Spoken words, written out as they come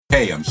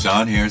Hey, I'm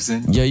Sean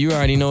Harrison. Yo, you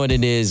already know what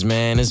it is,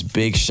 man. It's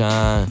Big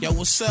Sean. Yo,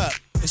 what's up?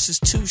 This is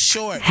Too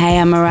Short. Hey,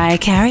 I'm Mariah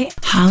Carey.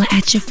 Holla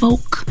at your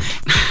folk.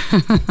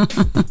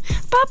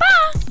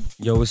 Bye-bye.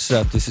 Yo, what's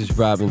up? This is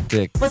Robin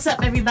Thicke. What's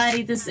up,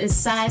 everybody? This is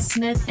Cy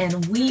Smith,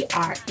 and we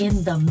are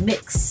in the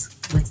mix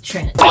with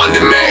Trent. On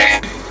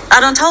demand.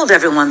 I done told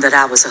everyone that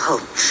I was a hoe.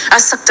 I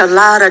sucked a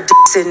lot of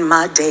dicks in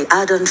my day.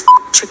 I done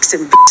tricks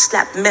and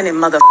slapped many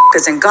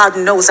motherfuckers, and God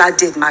knows I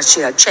did my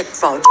share. Check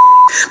for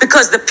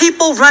because the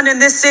people running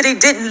this city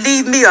didn't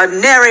leave me a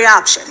nary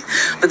option.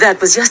 But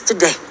that was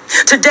yesterday.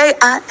 Today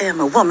I am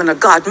a woman of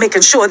God,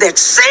 making sure that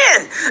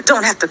sin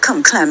don't have to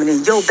come climbing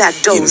in your back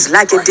doors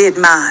like it did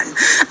mine.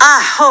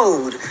 I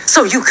hoed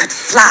so you could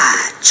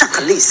fly,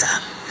 Chuckalisa.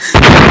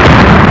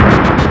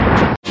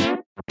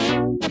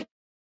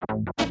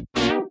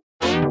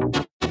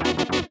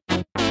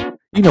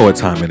 You know what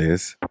time it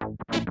is.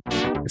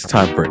 It's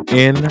time for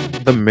In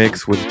the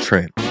Mix with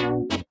Trent.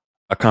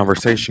 A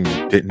conversation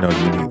you didn't know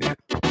you needed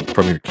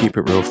from your Keep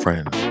It Real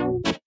friend.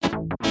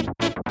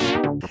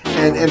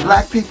 And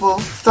black people,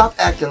 stop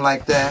acting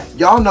like that.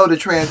 Y'all know the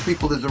trans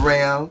people is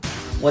around.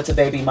 What's a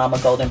baby mama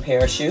golden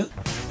parachute?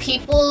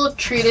 People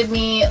treated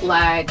me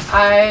like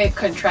I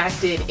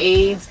contracted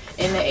AIDS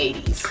in the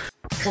 80s.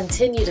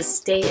 Continue to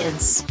stay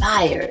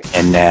inspired.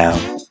 And now,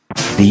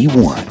 the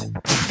one,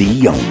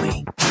 the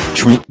only,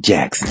 Trent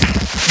Jackson.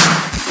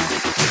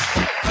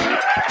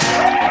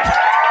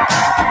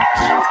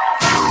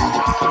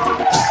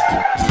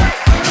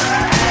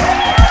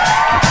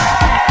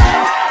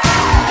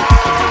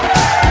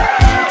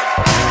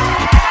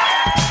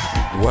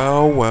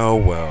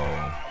 Well.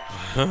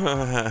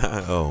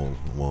 Oh,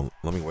 well,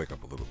 let me wake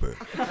up a little bit.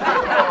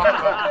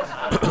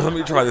 Let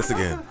me try this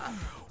again.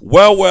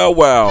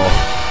 Well.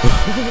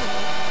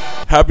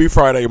 Happy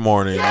Friday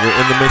morning. You're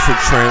in the mix with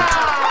Trent,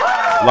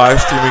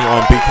 live streaming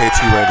on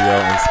BKT Radio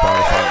and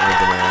Spotify on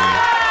demand.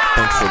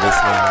 Thanks for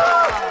listening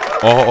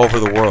all over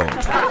the world.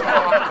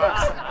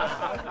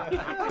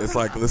 It's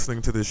like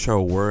listening to this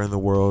show. Where in the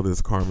world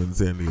is Carmen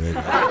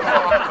Sandiego?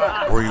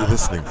 Where are you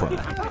listening from?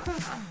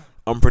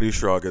 I'm pretty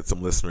sure I'll get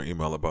some listener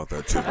email about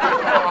that too.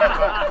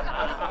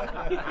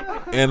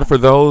 And for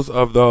those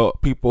of the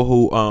people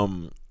who,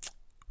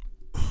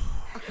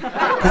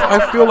 because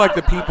I feel like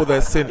the people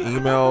that send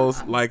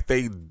emails, like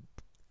I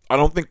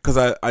don't think, because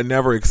I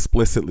never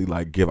explicitly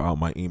like give out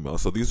my email.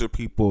 So these are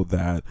people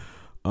that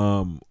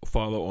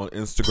follow on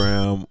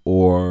Instagram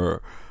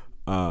or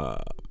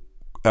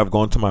have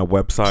gone to my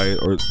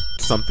website or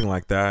something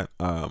like that.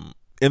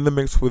 In the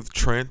mix with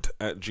Trent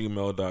at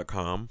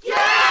gmail.com.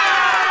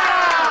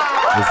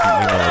 Is the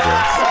email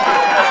address.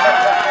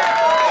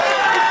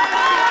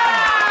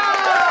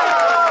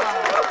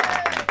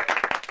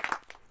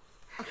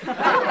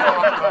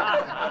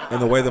 And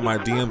the way that my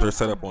DMs are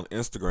set up on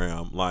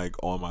Instagram, like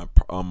on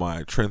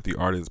my Trent the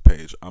Artist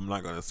page, I'm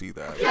not gonna see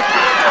that.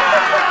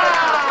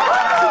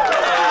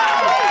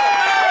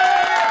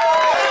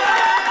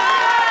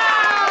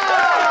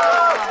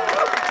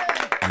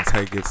 And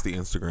Tay gets the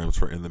Instagrams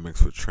for In the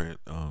Mix with Trent.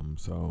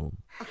 So.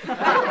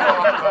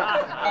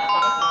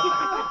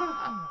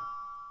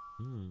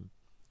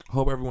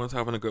 Hope everyone's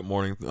having a good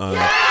morning. It's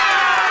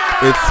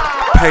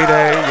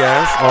payday,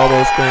 yes, all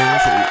those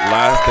things.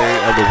 Last day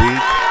of the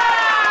week.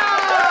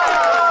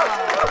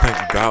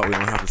 Thank God we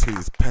don't have to see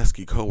these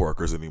pesky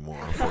coworkers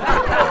anymore for a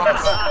couple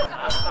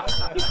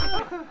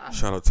days.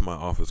 Shout out to my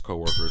office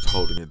coworkers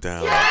holding it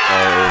down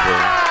all over.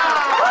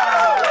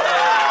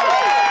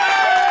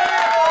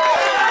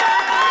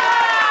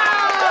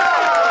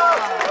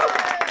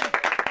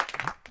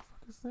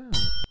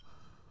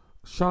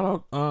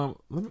 Shout out,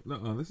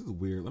 this is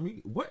weird.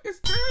 What is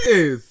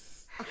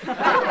this?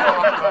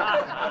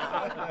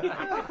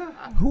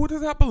 Who does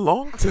that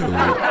belong to?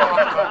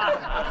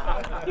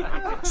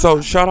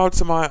 So, shout out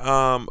to my,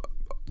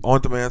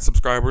 on-demand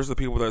subscribers, the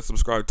people that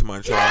subscribe to my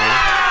channel.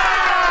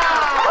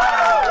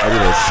 I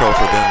did a show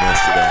for them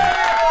yesterday.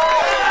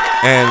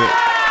 And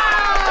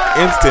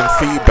instant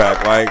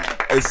feedback,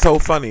 like, it's so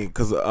funny,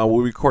 because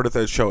we recorded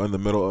that show in the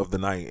middle of the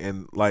night,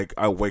 and, like,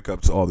 I wake up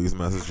to all these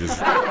messages.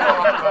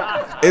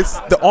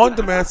 It's the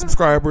on-demand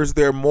subscribers.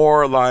 They're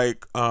more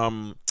like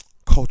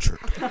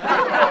cultured. You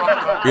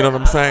know what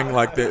I'm saying?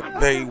 Like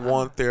they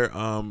want their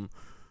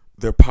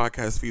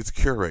podcast feeds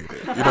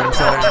curated. You know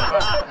what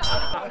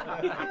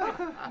I'm saying?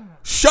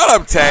 Shut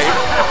up, Tay.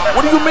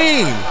 What do you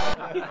mean?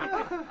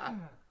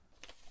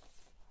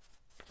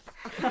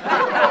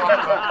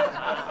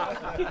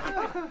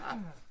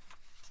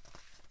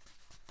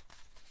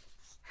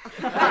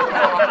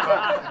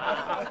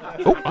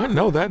 Oh, I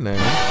know that name.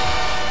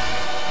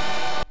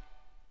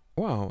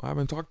 Wow, I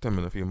haven't talked to him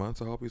in a few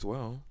months. I hope he's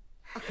well.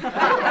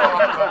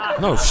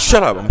 No,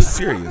 shut up. I'm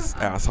serious,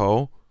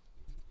 asshole.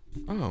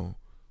 Oh.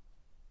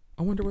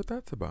 I wonder what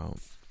that's about.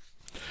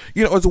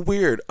 You know, it's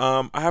weird.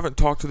 I haven't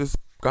talked to this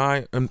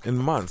guy in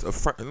months. A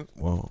friend.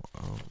 Well,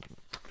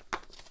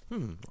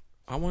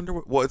 I wonder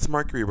what. Well, it's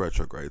Mercury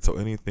retrograde, so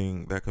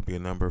anything that could be a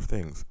number of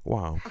things.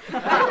 Wow.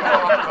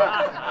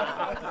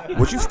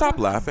 Would you stop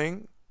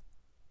laughing?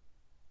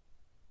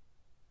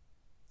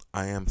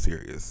 I am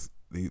serious.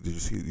 Did you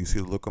see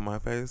the look on my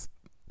face?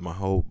 My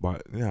whole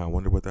body. Yeah, I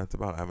wonder what that's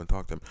about. I haven't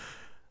talked to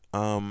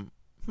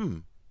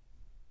him.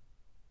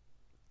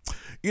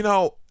 You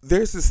know,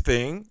 there's this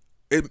thing.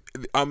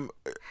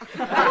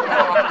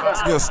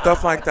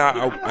 Stuff like that.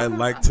 I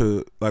like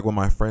to, like, when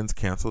my friends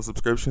cancel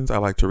subscriptions, I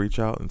like to reach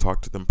out and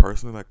talk to them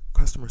personally, like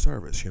customer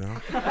service,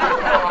 But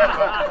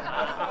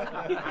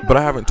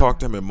I haven't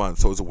talked to him in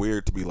months, so it's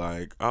weird to be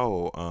like,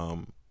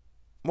 well,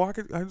 I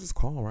just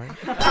call, right?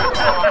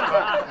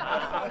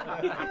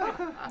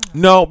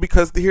 No,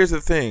 because here's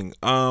the thing.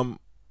 And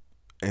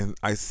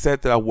I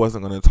said that I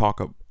wasn't going to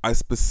talk. I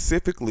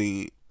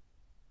specifically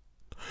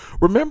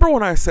remember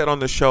when I said on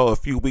the show a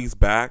few weeks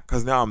back,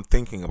 because now I'm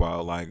thinking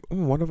about, like,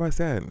 what have I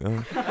said?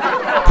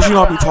 Because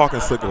I'll be talking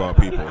slick about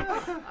people.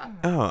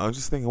 I'm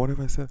just thinking, what have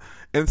I said?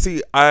 And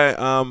see,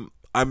 I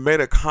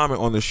made a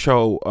comment on the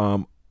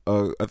show.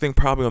 I think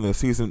probably on the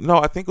season. No,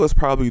 I think it was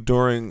probably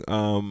during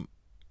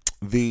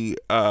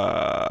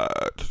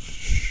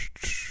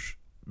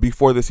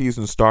before the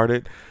season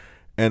started,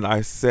 and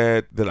I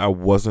said that I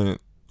wasn't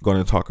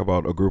going to talk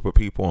about a group of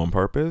people on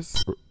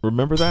purpose.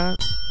 Remember that?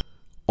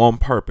 On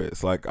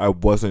purpose. Like, I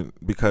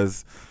wasn't,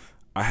 because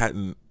I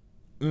hadn't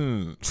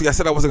see, I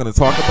said I wasn't going to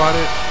talk about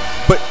it,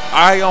 but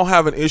I don't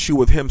have an issue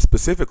with him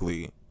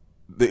specifically.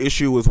 The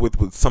issue is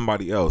with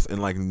somebody else,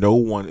 and like no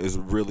one is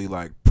really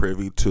like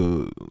privy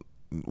to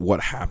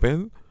what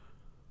happened.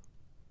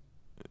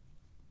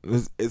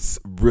 It's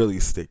really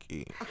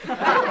sticky.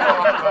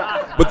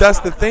 But that's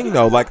the thing,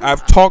 though. Like,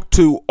 I've talked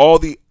to all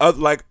the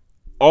other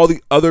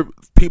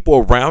people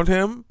around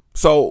him,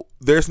 so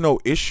there's no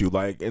issue.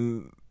 Like,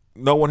 and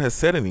no one has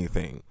said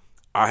anything.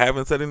 I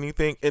haven't said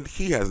anything, and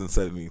he hasn't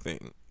said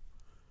anything.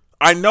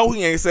 I know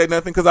he ain't said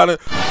nothing because now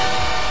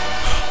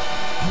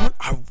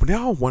I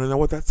want to know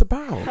what that's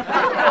about.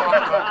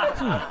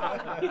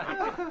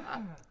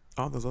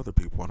 All those other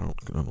people, I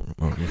don't know.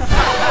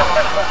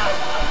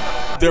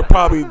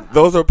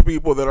 Those are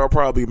people that are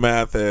probably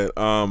mad that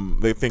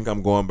they think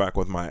I'm going back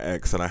with my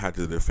ex and I had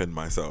to defend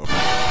myself.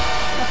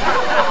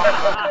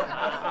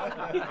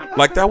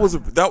 Like, that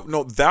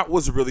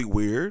was really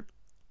weird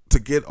to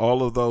get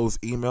all of those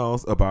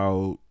emails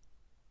about.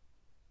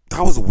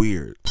 That was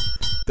weird.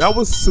 That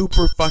was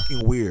super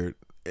fucking weird.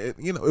 It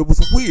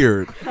was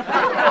weird.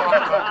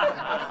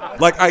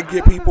 Like, I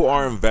get people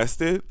are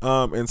invested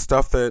in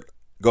stuff that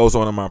goes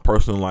on in my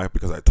personal life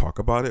because I talk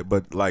about it,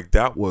 but like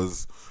that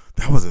was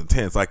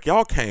intense. Like,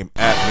 y'all came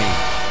at me,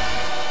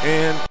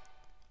 and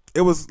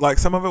it was like,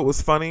 some of it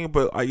was funny,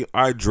 but I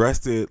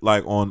addressed it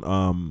like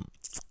on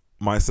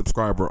my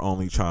subscriber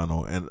only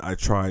channel, and I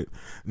tried.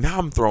 Now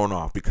I'm thrown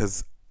off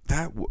because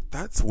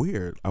that's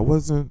weird. I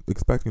wasn't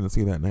expecting to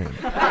see that name.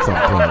 So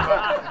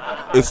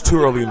it's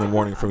too early in the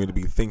morning for me to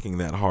be thinking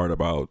that hard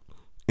about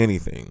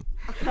anything.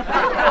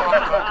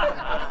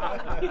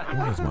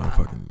 Where's my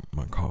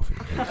coffee?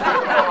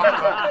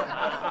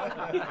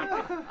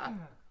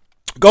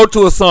 Go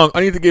to a song.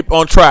 I need to get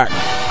on track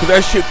because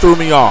that shit threw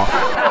me off.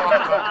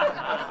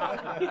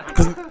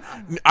 Because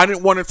I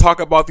didn't want to talk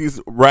about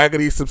these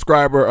raggedy not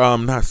subscriber,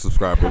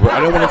 but I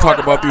didn't want to talk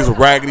about these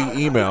raggedy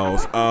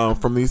emails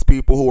from these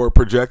people who are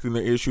projecting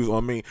their issues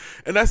on me.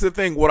 And that's the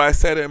thing. What I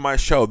said in my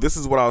show, this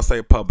is what I'll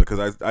say public,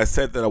 because I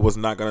said that I was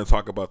not going to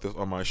talk about this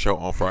on my show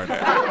on Friday.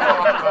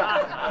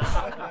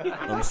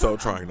 I'm so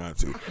trying not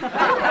to.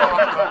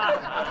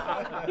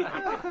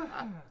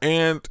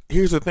 And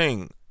here's the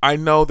thing. I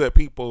know that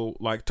people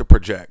like to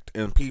project,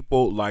 and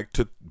people like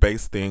to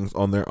base things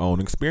on their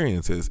own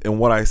experiences. And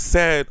what I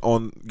said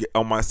on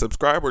my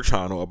subscriber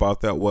channel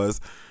about that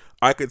was,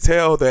 I could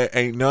tell that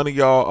ain't none of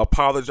y'all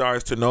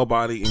apologized to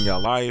nobody in your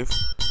life.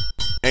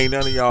 Ain't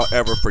none of y'all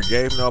ever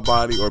forgave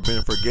nobody or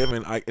been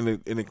forgiven.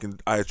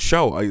 It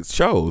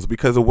shows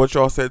because of what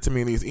y'all said to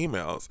me in these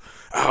emails.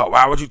 Oh,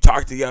 why would you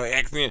talk to your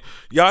ex?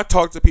 Y'all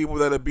talk to people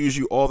that abuse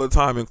you all the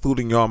time,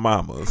 including your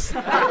mamas.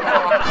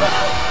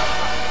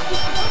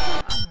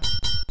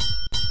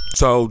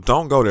 So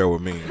don't go there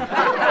with me.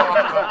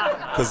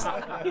 Because,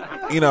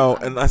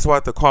 and that's why I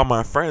have to call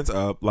my friends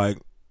up, like,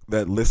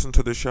 that listen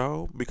to the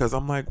show. Because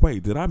I'm like,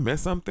 wait, did I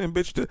miss something,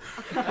 bitch?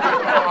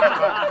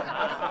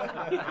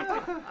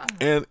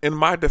 And in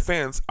my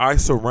defense, I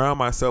surround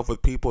myself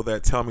with people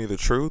that tell me the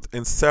truth.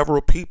 And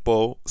several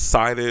people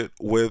sided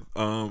with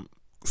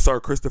Sir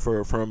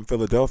Christopher from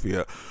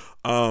Philadelphia,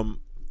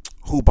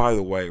 who, by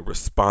the way,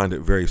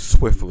 responded very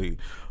swiftly.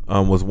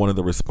 Was one of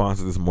the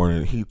responses this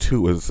morning. He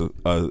too is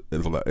a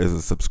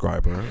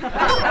subscriber.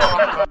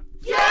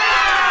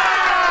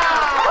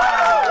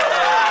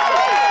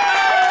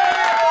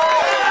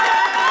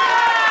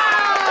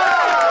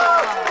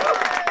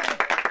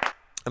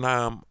 And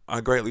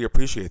I greatly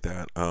appreciate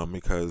that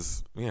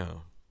because he's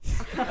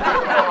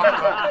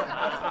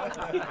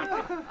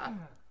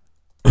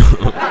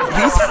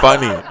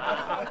funny.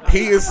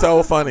 He is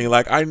so funny.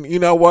 Like, you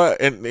know what?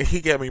 And he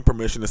gave me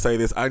permission to say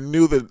this. I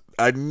knew in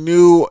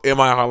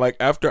my heart, like,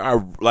 after I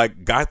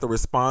like got the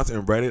response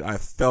and read it, I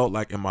felt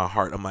like in my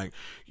heart, I'm like,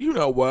 you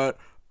know what?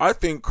 I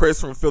think Chris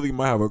from Philly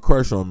might have a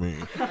crush on me,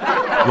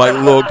 like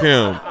Lil'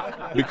 Kim.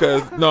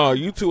 Because no,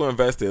 you too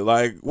invested.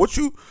 Like what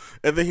you?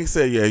 And then he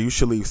said, "Yeah, you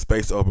should leave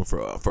space open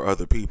for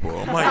other people."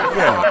 I'm like,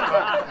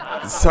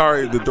 "Yeah,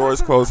 sorry, the door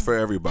is closed for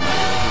everybody."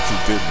 That's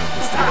what you didn't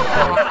understand.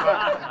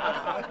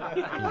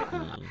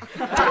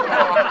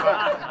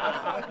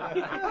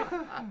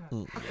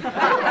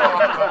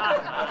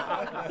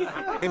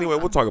 Anyway,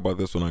 we'll talk about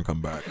this when I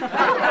come back.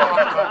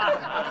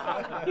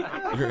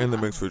 You're in the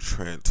mix with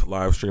Trent,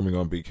 live streaming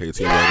on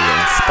BKT Radio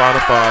and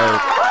Spotify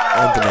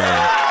on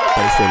demand.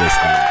 Thanks for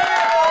listening.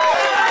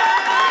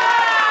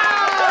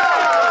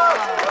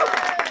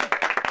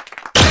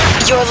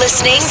 You're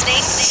listening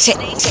to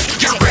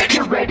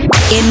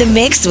In the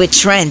Mix with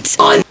Trent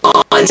on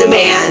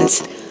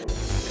demand.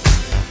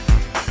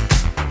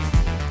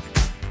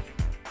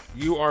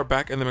 You are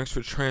back in the mix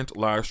with Trent,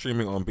 live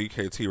streaming on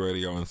BKT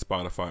Radio and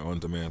Spotify on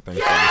demand.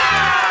 Thanks for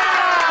listening.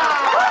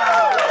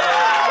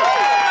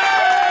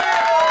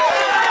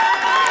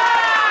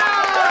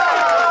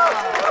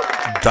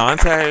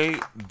 Dante,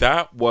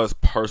 that was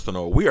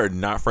personal. We are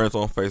not friends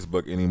on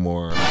Facebook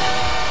anymore.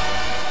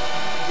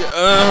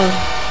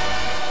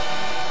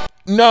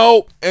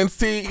 No, and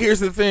see, here's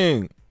the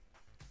thing.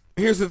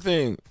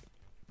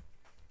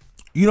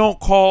 You don't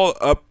call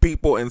up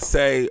people and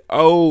say,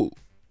 "Oh,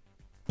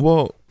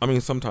 well," I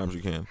mean, sometimes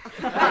you can.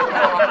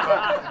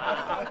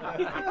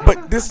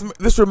 But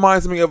this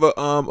reminds me of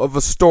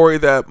a story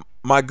that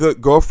my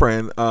good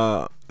girlfriend,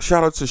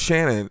 shout out to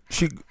Shannon.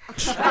 She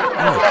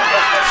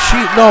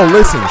no,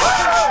 listen.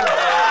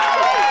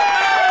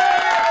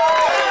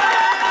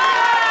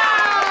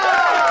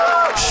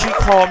 She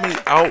called me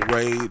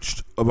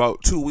outraged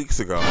about 2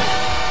 weeks ago.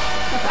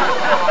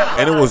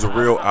 And it was a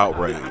real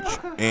outrage.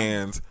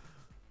 And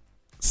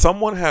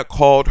someone had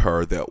called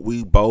her that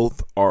we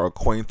both are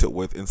acquainted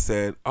with and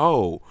said,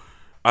 "Oh,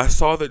 I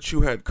saw that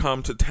you had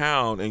come to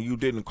town and you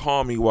didn't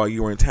call me while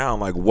you were in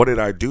town. Like, what did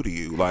I do to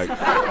you? Like,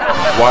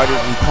 why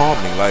didn't you call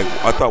me? Like,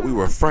 I thought we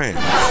were friends."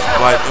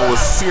 Like, it was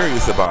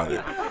serious about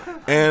it.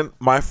 And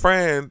my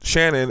friend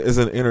Shannon is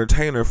an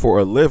entertainer for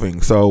a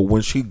living. So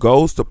when she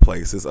goes to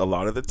places, a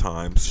lot of the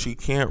times she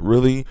can't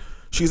really,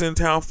 she's in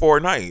town for a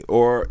night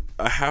or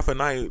a half a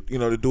night,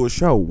 to do a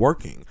show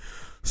working.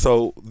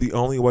 So the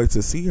only way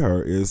to see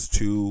her is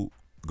to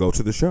go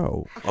to the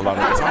show a lot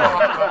of the time.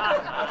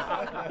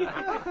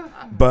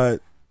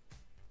 But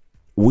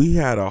we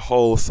had a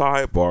whole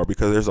sidebar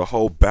because there's a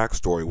whole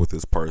backstory with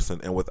this person.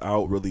 And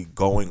without really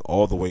going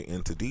all the way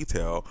into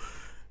detail,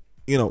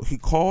 he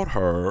called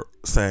her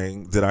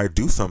saying, "Did I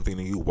do something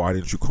to you? Why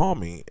didn't you call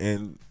me?"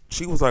 And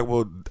she was like,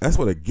 "Well, that's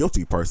what a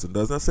guilty person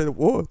does." And I said,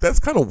 "Well, that's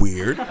kind of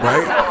weird,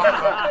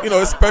 right?"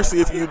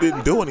 Especially if you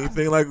didn't do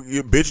anything. Like,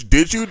 bitch,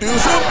 did you do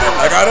something?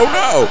 Like, I don't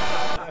know.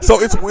 So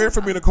it's weird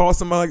for me to call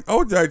somebody like,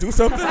 "Oh, did I do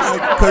something?"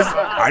 Like, because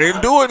I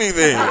didn't do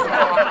anything.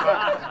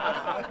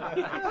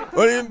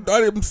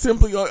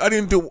 I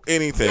didn't do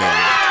anything.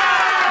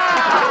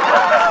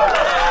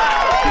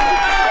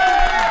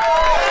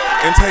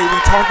 And Tay, we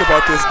talked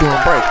about this during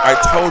break. I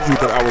told you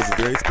that I was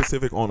very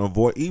specific on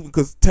avoid, even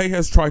because Tay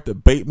has tried to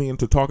bait me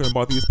into talking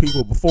about these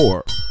people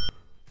before,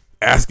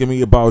 asking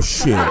me about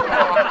shit.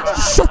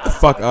 Shut the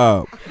fuck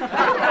up.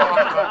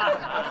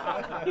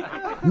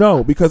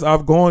 No, because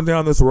I've gone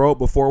down this road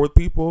before with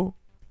people,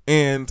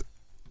 and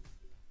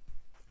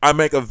I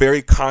make a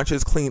very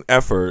conscious, clean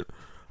effort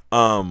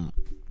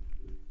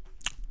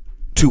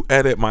to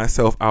edit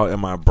myself out in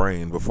my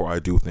brain before I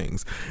do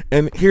things.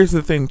 And here's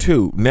the thing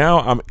too. Now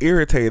I'm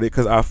irritated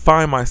because I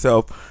find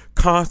myself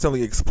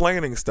constantly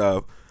explaining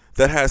stuff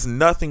that has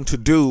nothing to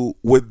do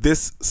with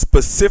this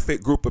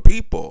specific group of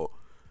people,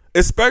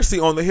 especially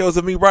on the heels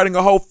of me writing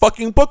a whole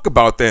fucking book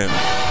about them.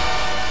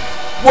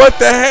 What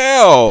the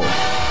hell?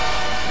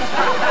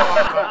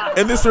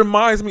 And this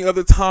reminds me of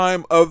the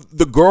time of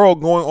the girl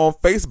going on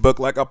Facebook,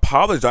 like,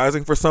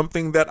 apologizing for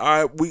something that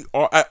I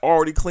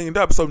already cleaned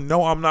up. So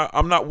no, I'm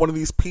not one of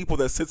these people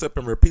that sits up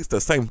and repeats the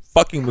same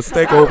fucking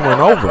mistake over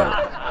and over.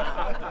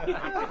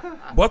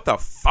 What the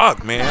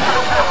fuck, man?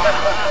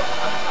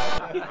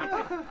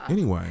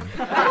 Anyway,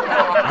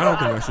 I don't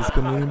think I should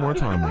spend any more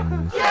time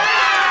on this.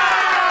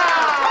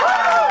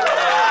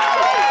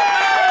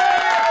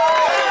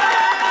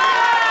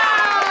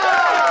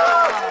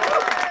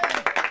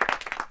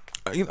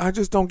 I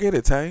just don't get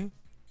it, Tay.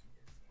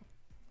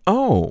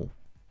 Oh.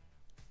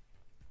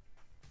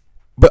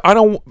 But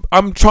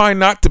I'm trying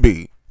not to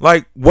be.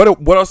 Like, what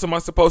else am I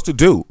supposed to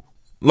do?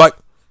 Like,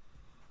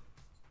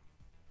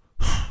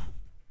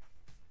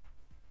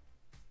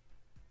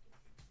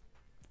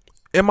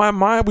 in my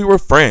mind, we were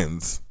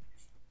friends.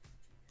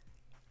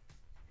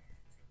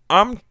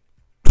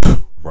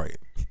 Right.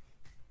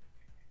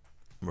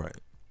 Right.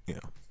 Yeah.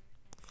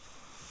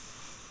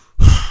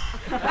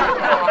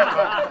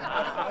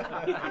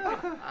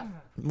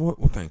 Well,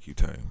 thank you,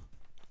 Tay.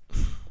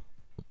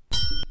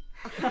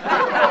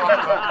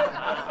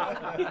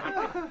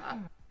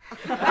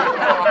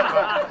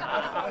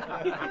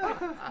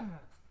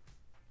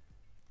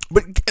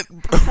 But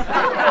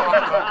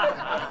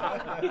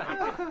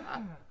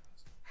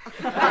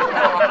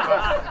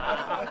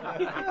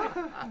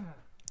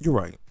you're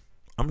right.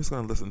 I'm just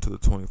gonna listen to the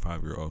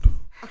 25-year-old.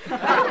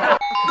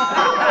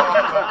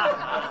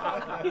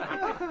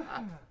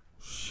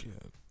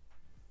 Shit.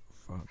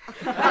 Fuck.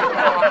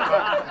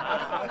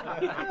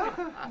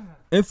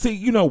 And see,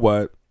 you know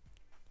what?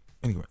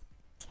 Anyway.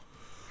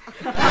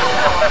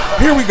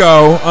 Here we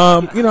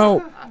go. You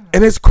know,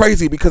 and it's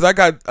crazy because I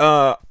got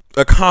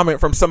a comment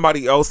from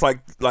somebody else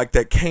like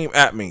that came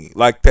at me,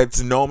 like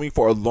that's known me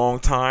for a long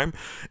time.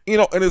 You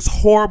know, and it's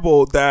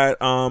horrible that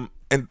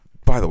and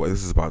by the way,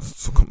 this is about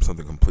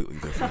something completely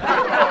different.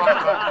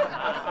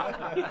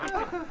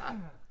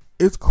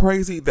 It's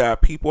crazy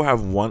that people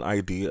have one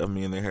idea of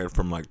me in their head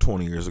from like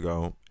 20 years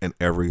ago, and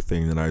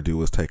everything that I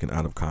do is taken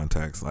out of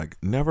context. Like,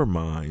 never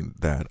mind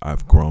that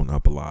I've grown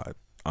up a lot.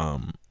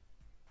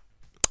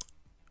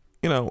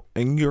 You know,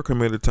 and you're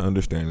committed to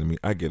understanding me.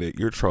 I get it.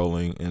 You're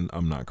trolling, and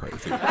I'm not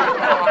crazy.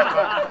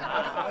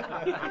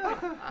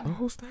 Oh,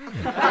 who's that?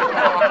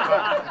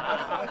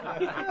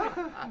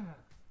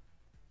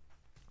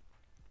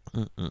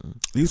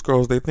 These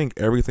girls, they think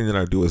everything that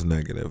I do is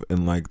negative,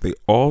 and like they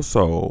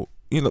also,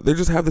 you know, they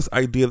just have this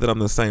idea that I'm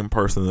the same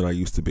person that I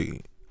used to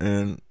be.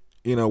 And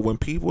you know, when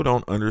people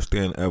don't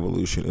understand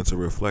evolution, it's a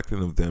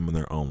reflection of them in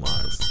their own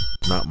lives,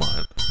 not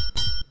mine.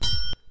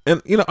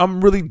 And you know,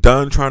 I'm really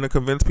done trying to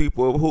convince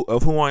people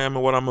of who I am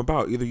and what I'm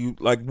about. Either you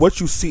like what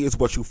you see is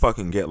what you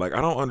fucking get. Like,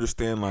 I don't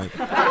understand. Like,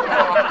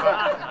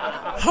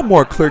 how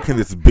more clear can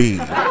this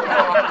be?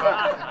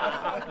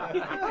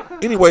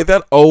 Anyway,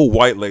 that old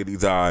white lady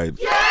died.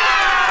 Yeah!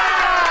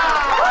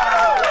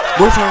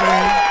 What's her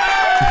name?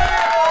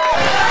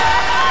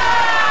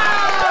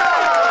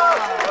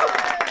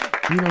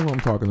 You know who I'm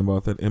talking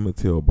about? That Emmett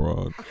Till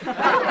broad.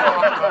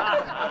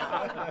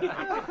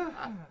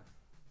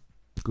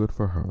 Good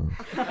for her.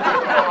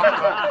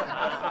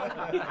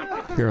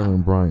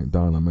 Carolyn Bryant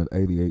Donham at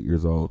 88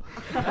 years old.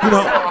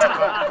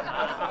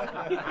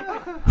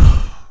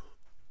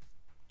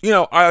 You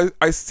know,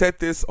 I said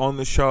this on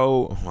the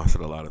show. Oh, I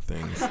said a lot of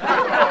things.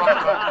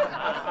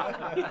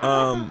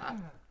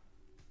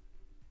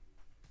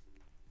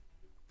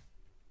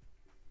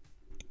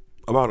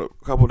 About a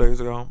couple days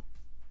ago,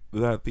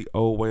 that the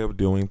old way of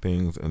doing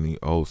things and the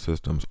old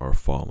systems are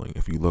falling.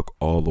 If you look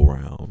all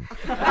around.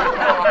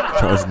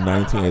 It's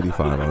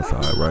 1985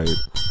 outside, right?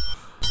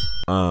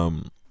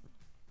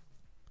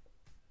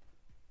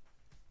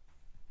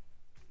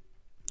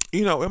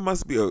 You know, it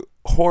must be a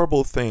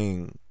horrible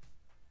thing.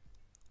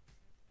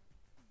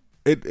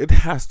 It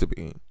has to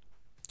be,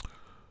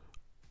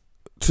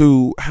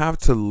 to have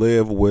to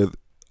live with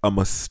a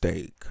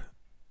mistake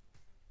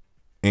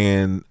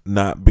and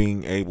not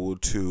being able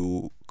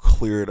to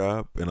clear it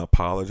up and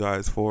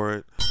apologize for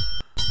it.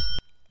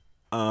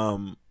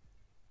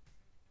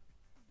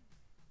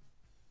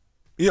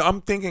 You know,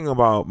 I'm thinking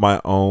about my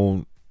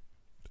own,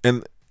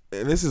 and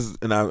this is,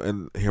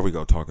 and here we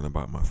go talking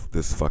about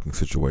this fucking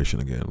situation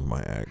again with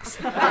my ex.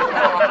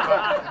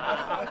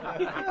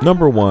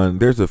 Number one,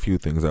 there's a few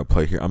things at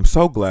play here. I'm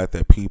so glad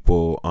that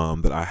people,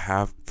 that I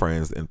have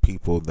friends and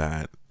people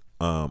that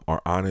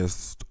are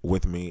honest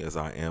with me as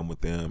I am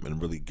with them,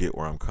 and really get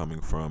where I'm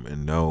coming from,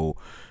 and know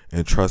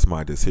and trust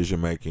my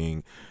decision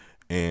making.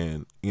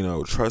 And, you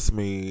know, trust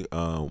me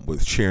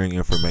with sharing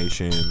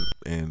information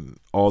and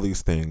all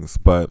these things.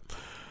 But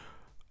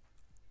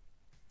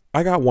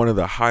I got one of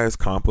the highest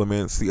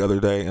compliments the other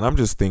day, and I'm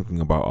just thinking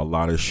about a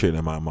lot of shit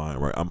in my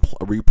mind, right? I'm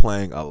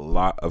replaying a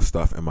lot of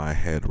stuff in my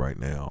head right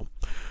now.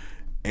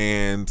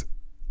 And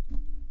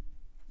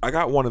I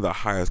got one of the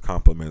highest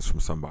compliments from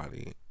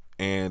somebody,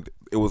 and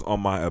it was on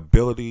my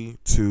ability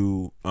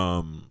to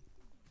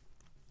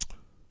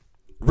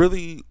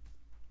really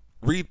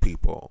read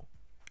people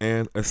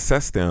and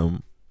assess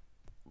them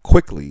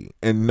quickly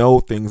and know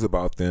things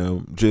about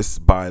them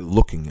just by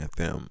looking at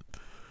them.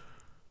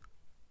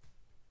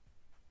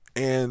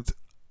 And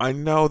I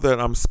know that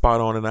I'm spot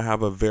on, and I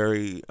have a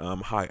very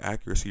high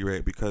accuracy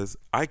rate because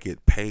I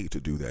get paid to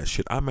do that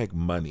shit. I make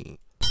money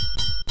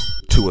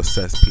to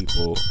assess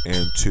people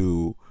and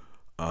to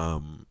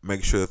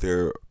make sure that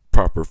they're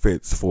proper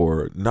fits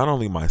for not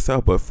only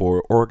myself but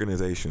for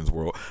organizations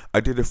world. I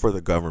did it for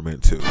the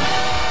government too.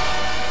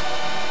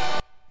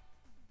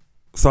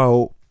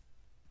 So,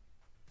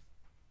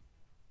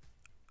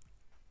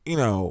 you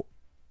know,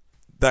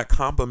 that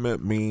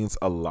compliment means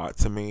a lot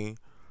to me.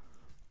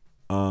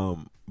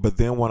 But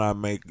then when I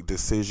make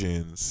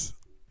decisions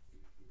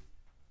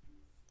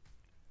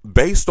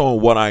based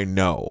on what I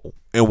know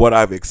and what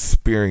I've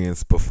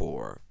experienced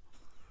before,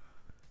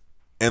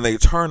 and they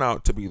turn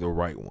out to be the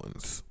right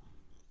ones,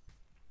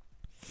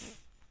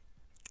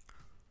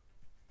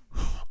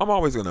 I'm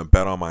always going to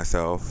bet on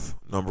myself,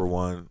 number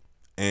one.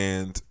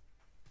 And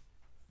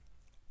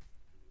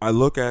I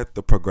look at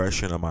the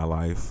progression of my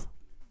life,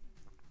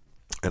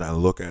 and I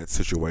look at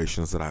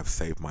situations that I've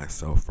saved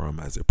myself from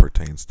as it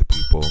pertains to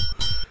people,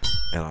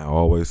 and I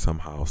always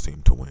somehow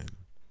seem to win.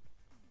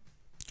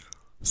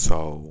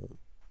 So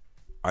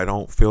I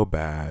don't feel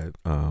bad.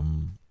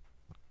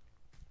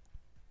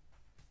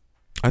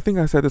 I think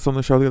I said this on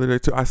the show the other day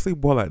too. I sleep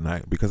well at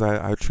night because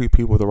I treat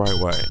people the right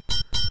way.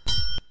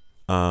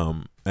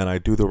 And I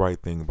do the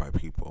right thing by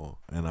people,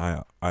 and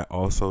I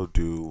also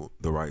do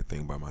the right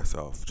thing by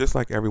myself, just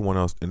like everyone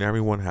else, and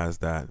everyone has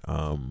that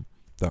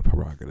that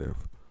prerogative.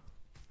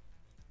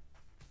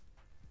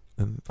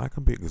 And I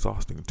can be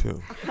exhausting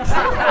too.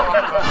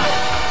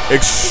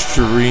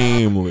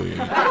 Extremely.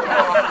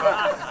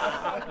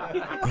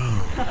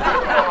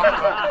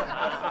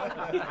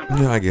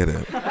 Yeah, I get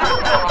it.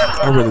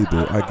 I really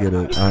do. I get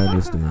it. I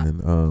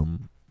understand.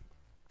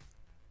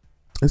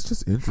 It's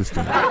just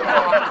interesting.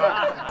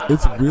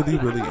 It's really,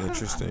 really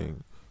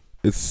interesting.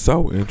 It's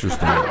so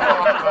interesting.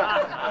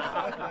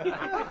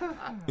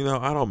 You know,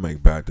 I don't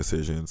make bad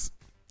decisions.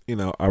 You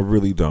know, I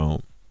really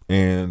don't.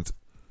 And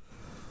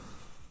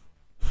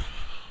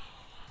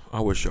I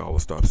wish y'all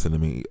would stop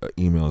sending me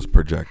emails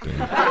projecting.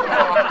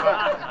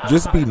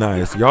 Just be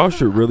nice. Y'all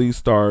should really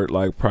start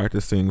like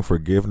practicing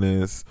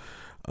forgiveness,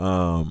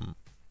 and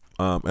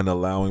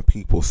allowing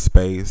people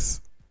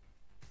space.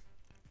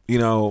 You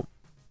know,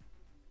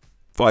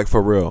 like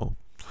for real.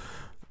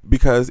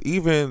 Because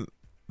even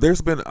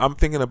I'm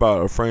thinking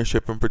about a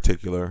friendship in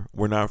particular.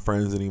 We're not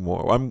friends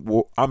anymore.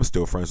 I'm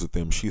still friends with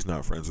them. She's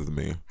not friends with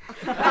me.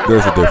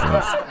 There's a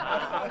difference.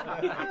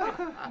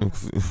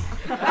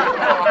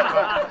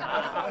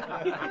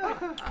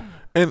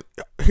 And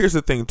here's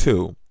the thing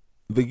too.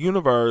 The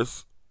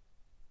universe,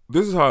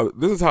 this is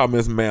how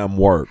Miss Ma'am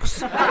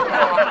works.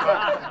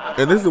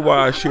 And this is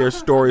why I share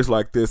stories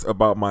like this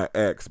about my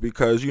ex,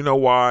 because you know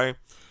why?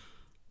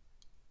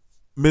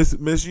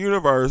 Miss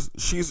Universe,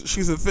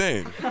 she's a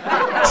thing.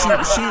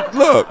 She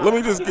look. Let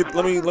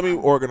me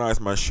organize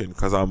my shit,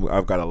 because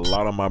I've got a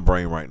lot on my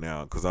brain right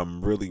now, because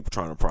I'm really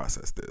trying to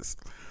process this.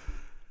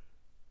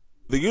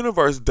 The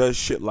universe does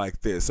shit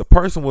like this. A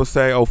person will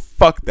say, "Oh,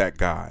 fuck that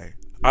guy.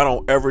 I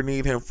don't ever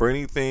need him for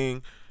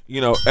anything."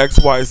 You know,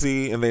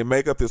 XYZ, and they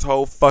make up this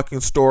whole fucking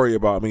story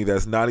about me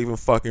that's not even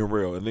fucking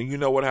real. And then you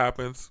know what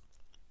happens?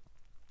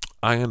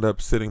 I end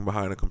up sitting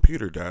behind a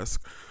computer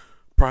desk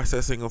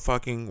processing a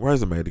fucking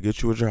resume to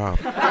get you a job.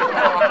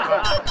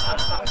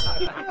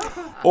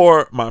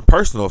 Or my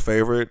personal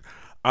favorite,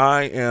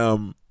 I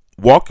am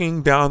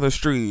walking down the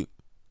street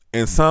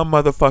and some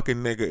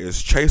motherfucking nigga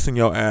is chasing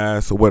your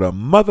ass with a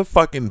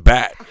motherfucking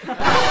bat.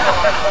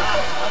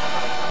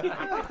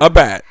 A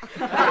bat.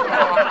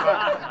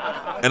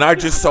 And I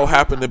just so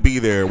happen to be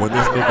there when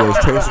this nigga is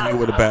chasing you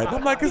with a bat. And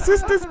I'm like, is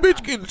this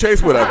bitch getting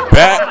chased with a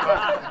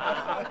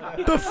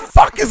bat? The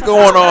fuck is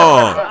going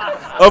on?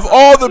 Of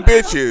all the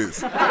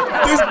bitches,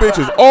 this bitch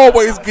is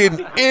always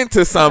getting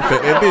into something,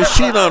 and then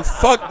she done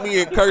fucked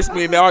me and cursed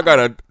me, and now I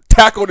gotta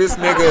tackle this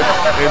nigga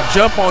and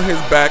jump on his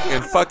back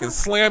and fucking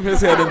slam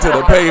his head into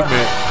the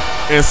pavement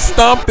and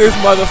stomp this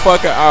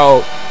motherfucker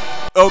out,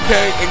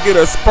 okay, and get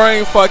a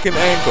sprained fucking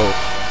ankle.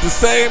 The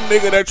same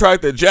nigga that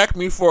tried to jack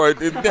me for it.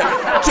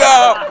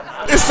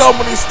 Child, there's so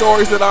many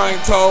stories that I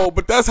ain't told,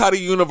 but that's how the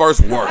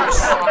universe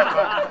works.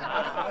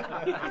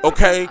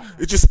 Okay?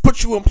 It just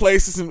puts you in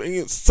places,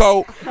 and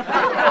so,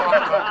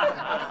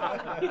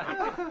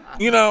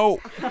 you know,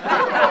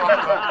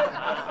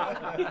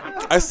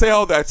 I say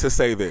all that to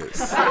say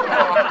this.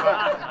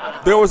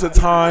 There was a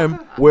time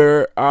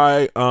where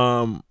I,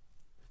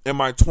 in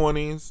my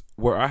 20s,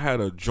 where I had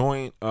a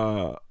joint,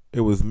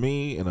 it was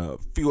me and a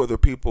few other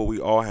people. We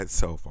all had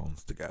cell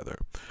phones together.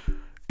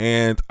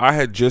 And I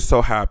had just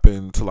so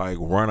happened to like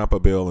run up a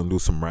bill and do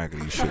some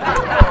raggedy shit.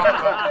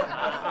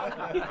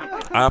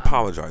 I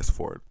apologized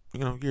for it,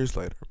 you know, years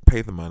later.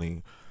 Paid the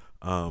money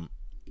a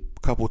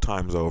couple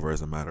times over,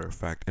 as a matter of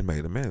fact, and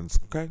made amends.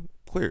 Okay,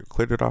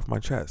 cleared it off my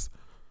chest.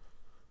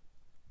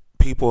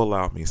 People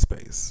allowed me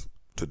space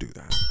to do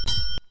that.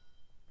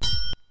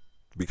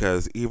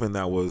 Because even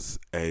that was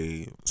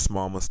a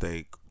small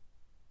mistake,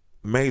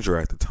 major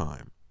at the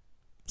time,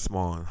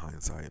 small in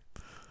hindsight.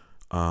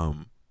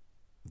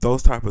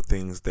 Those type of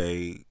things,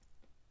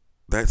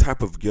 that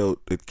type of guilt,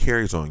 it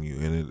carries on you,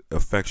 and it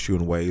affects you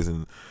in ways,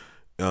 and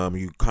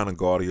you kind of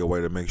go out of your way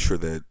to make sure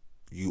that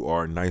you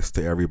are nice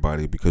to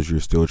everybody, because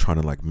you're still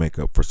trying to like make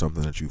up for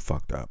something that you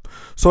fucked up.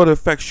 So it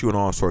affects you in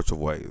all sorts of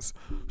ways.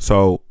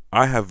 So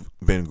I have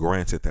been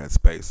granted that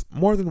space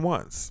more than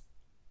once.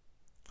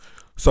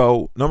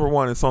 So number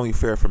one, it's only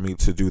fair for me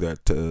to do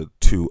that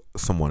to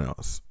someone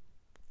else.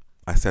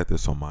 I said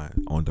this on my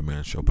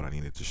on-demand show, but I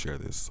needed to share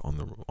this on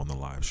the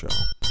live show.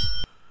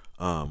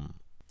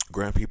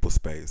 Grant people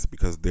space,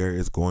 because there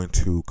is going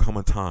to come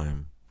a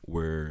time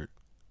where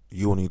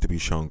you will need to be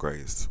shown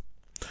grace.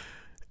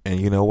 And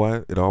you know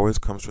what? It always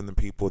comes from the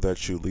people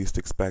that you least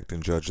expect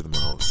and judge the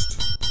most.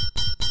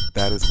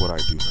 That is what I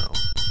do know.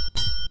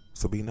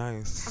 So be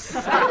nice.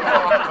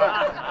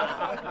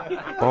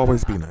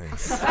 Always be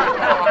nice.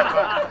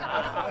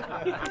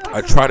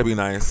 I try to be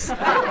nice.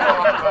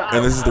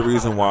 And this is the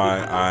reason why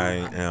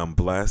I am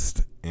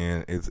blessed,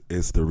 and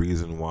it's the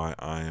reason why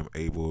I am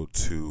able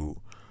to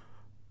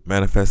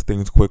manifest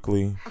things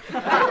quickly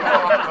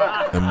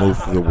and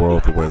move through the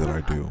world the way that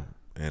I do,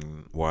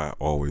 and why I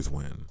always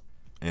win.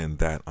 And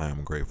that I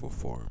am grateful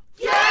for.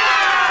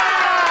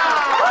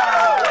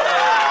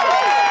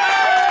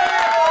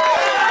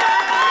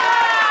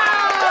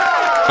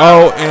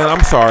 Oh, and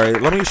I'm sorry.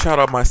 Let me shout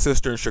out my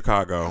sister in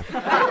Chicago.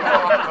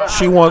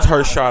 She wants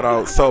her shout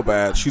out so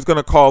bad. She's going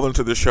to call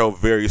into the show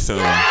very soon.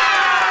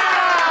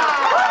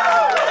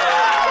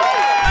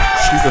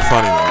 She's a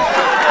funny one.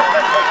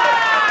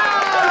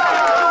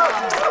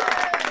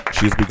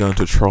 She's begun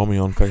to troll me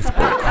on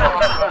Facebook.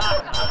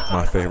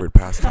 My favorite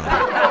pastime.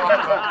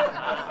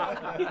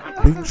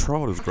 Being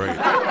trolled is great.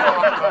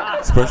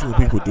 Especially when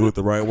people do it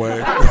the right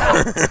way.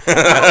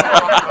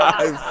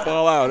 I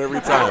fall out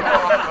every time.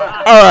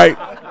 All right.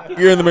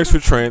 You're in the mix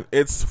with Trent.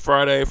 It's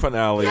Friday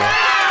finale.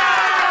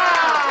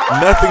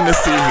 Nothing to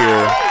see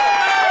here.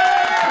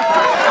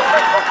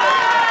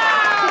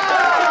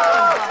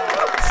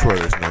 I swear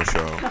there's no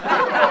show.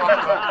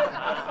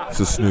 It's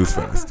a snooze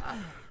fest.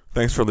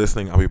 Thanks for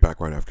listening. I'll be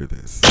back right after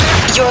this.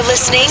 You're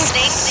listening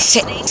to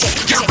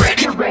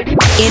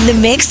In the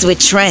Mix with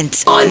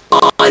Trent on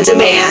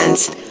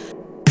demand.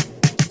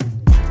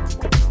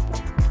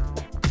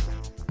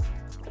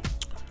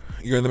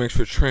 You're in the mix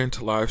with Trent,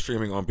 live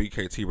streaming on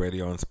BKT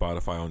Radio and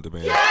Spotify on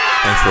demand.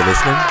 Thanks for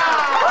listening.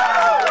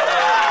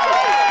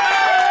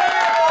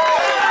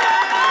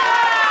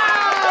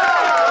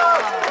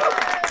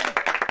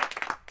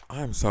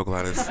 I'm so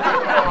glad it's...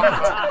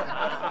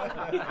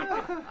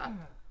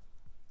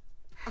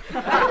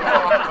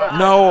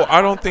 No,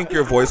 I don't think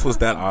your voice was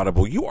that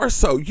audible. You are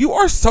so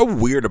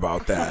weird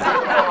about that.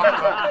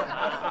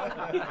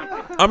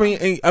 I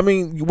mean,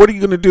 what are you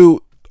gonna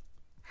do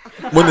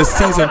when the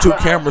season 2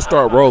 cameras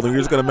start rolling? You're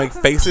just gonna make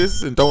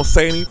faces and don't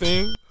say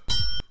anything?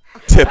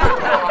 Typical.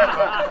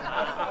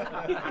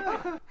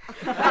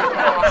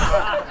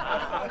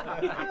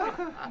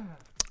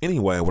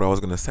 Anyway, what I was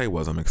gonna say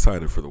was I'm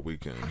excited for the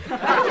weekend.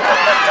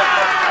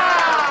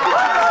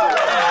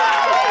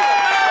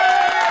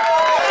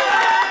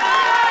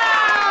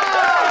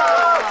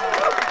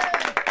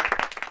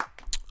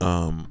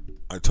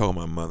 I told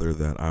my mother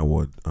that I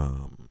would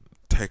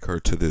take her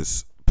to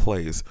this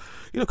place,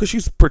 because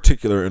she's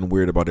particular and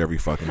weird about every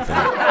fucking thing.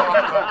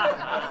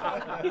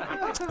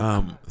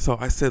 So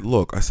I said,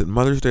 look,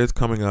 Mother's Day is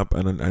coming up,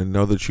 and I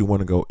know that you want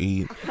to go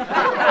eat,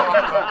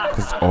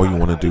 because all you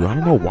want to do. I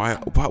don't know why.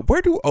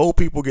 Where do old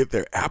people get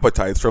their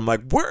appetites from?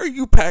 Like, where are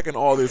you packing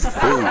all this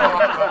food?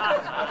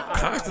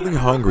 Constantly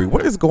hungry.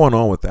 What is going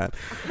on with that?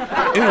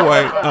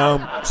 Anyway,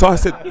 so I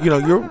said,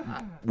 you're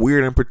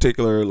weird in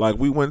particular. Like,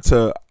 we went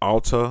to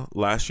Alta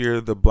last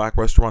year, the black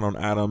restaurant on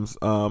Adams.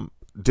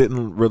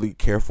 Didn't really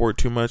care for it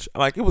too much.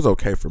 Like, it was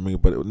okay for me,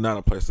 but it was not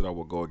a place that I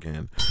would go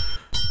again.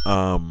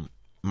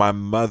 My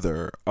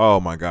mother, oh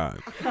my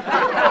God,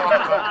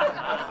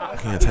 I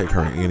can't take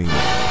her anywhere.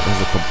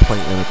 There's a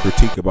complaint and a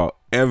critique about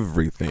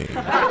everything.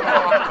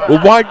 Well,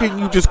 why didn't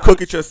you just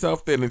cook it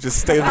yourself then and just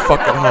stay the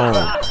fucking home?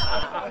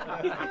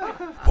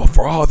 Well,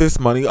 for all this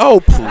money, oh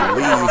please,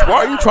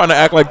 why are you trying to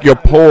act like you're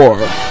poor?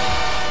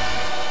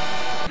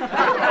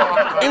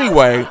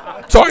 Anyway,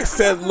 so I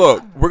said,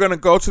 look, we're going to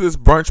go to this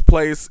brunch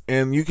place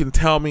and you can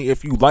tell me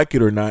if you like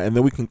it or not, and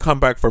then we can come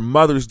back for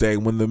Mother's Day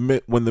when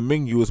the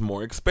menu is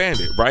more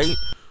expanded, right?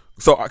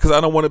 So, because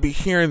I don't want to be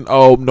hearing,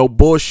 no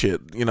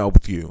bullshit,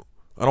 with you.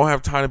 I don't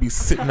have time to be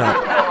sitting up.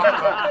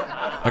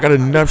 I got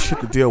enough shit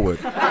to deal with.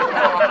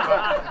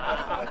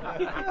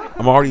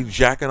 I'm already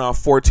jacking off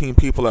 14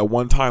 people at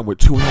one time with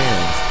 2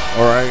 hands,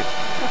 all right?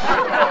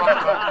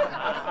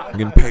 I'm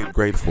getting paid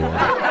great for it.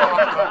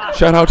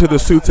 Shout out to the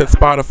suits at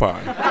Spotify.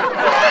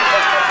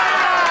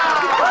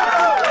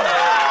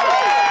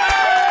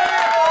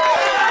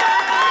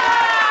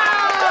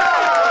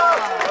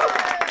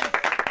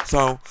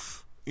 So,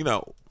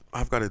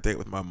 I've got a date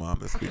with my mom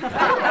this weekend.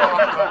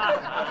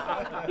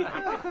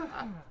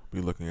 Be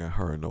looking at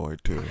her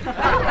annoyed too.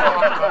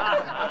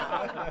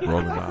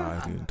 Rolling my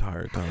eyes the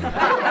entire time.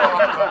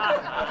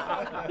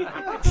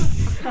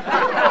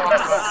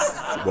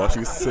 While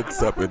she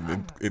sits up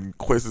and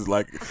quizzes,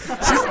 like,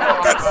 she's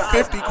got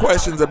 50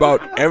 questions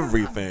about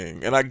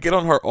everything. And I get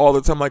on her all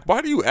the time, like,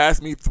 why do you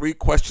ask me 3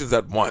 questions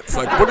at once?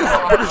 Like, what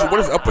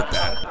is up with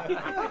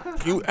that?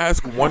 Can you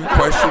ask one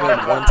question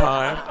at one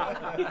time?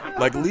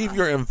 Like, leave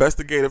your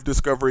investigative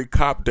discovery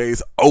cop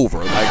days over.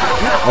 Like,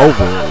 get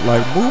over it.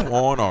 Like, move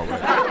on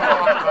already.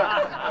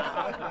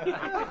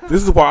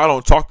 This is why I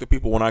don't talk to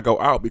people when I go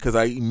out, because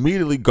I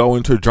immediately go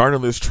into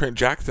journalist Trent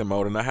Jackson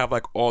mode and I have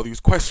like all these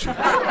questions.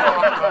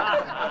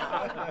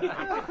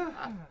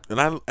 And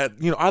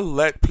I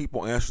let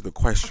people answer the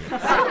questions.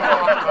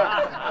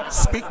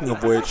 Speaking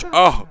of which,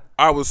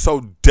 I was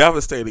so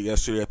devastated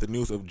yesterday at the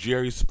news of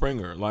Jerry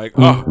Springer. Like,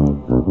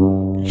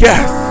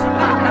 yes.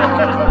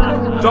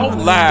 Don't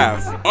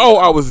laugh.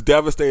 I was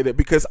devastated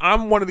because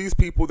I'm one of these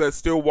people that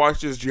still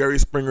watches Jerry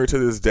Springer to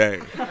this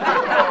day.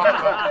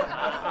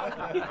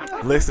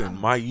 Listen,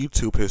 my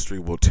YouTube history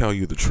will tell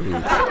you the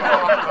truth.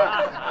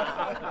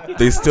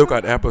 They still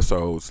got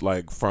episodes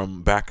like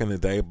from back in the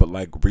day, but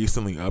like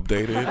recently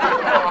updated.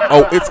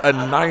 It's a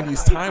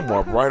 90s time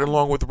warp right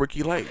along with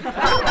Ricky Lake.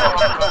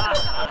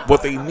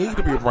 What they need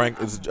to be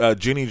ranked is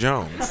Jenny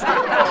Jones.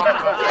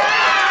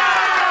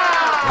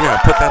 Yeah,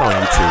 put that on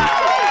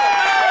YouTube.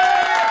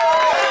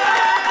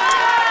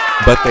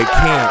 But they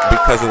can't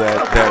because of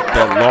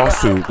that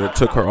lawsuit that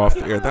took her off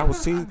the air.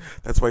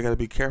 That's why you got to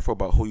be careful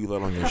about who you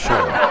let on your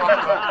show.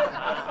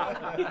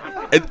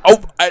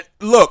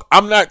 Look,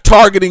 I'm not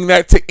targeting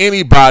that to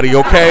anybody,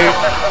 okay?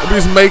 Let me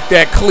just make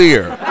that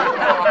clear.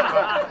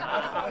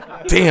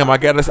 Damn, I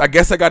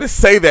guess I gotta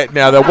say that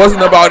now. That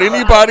wasn't about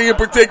anybody in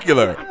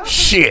particular.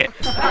 Shit.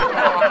 Fuck,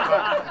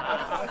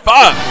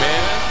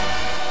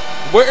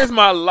 man. Where is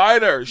my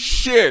lighter?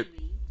 Shit.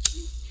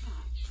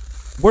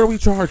 What are we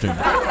charging?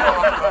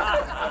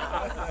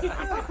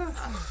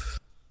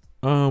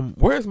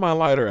 Where's my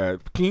lighter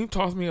at? Can you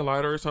toss me a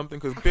lighter or something?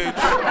 Cause bitch.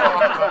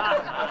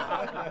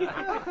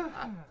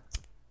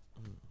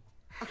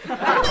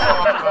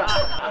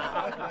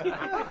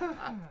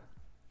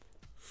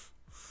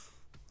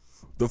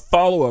 The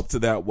follow-up to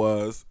that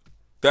was,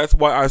 that's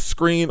why I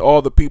screen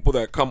all the people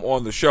that come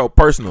on the show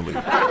personally.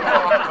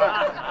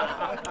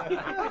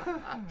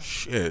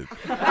 Shit.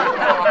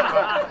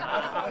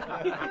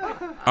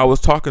 I was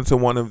talking to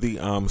one of the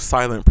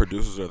silent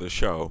producers of the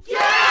show.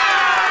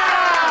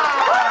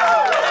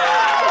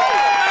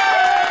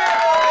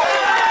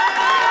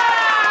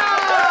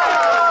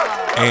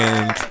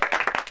 And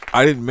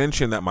I didn't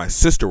mention that my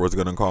sister was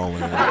going to call in,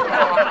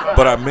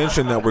 but I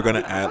mentioned that we're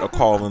going to add a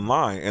call-in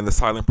line, and the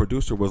silent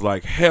producer was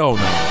like, hell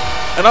no.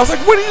 And I was like,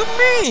 what do you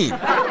mean?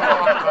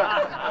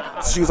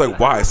 She was like,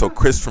 why? So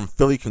Chris from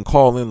Philly can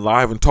call in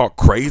live and talk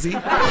crazy?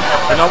 And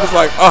I was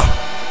like,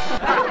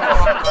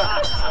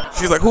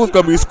 She's like, who's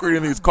going to be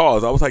screening these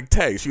calls? I was like,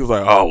 Tay. She was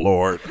like, oh,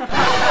 Lord.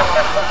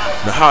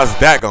 Now, how's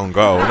that going to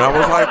go? And I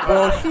was like,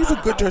 well, he's a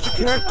good judge of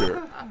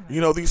character. You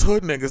know, these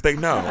hood niggas, they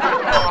know.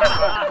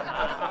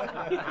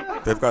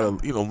 They've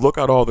got to, look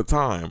out all the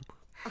time.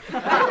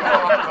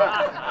 Got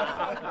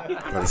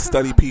to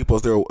study people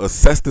as they'll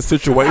assess the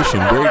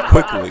situation very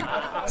quickly.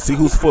 See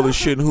who's full of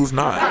shit and who's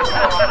not.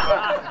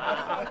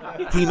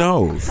 He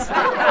knows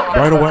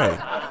right away.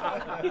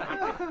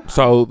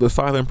 So the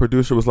silent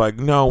producer was like,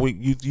 no,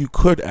 you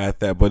could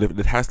add that, but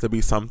it has to be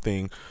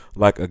something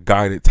like a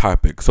guided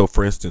topic. So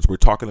for instance, we're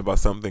talking about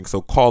something,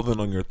 so call in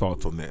on your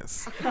thoughts on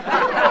this. And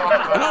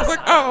I was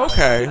like, oh,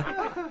 okay.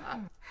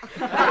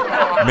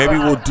 Maybe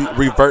we'll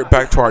revert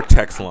back to our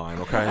text line,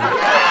 okay?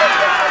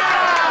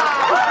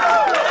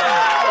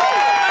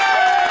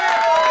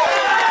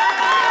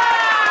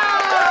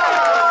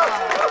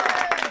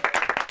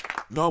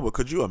 No, but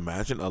could you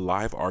imagine a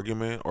live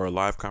argument or a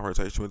live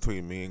conversation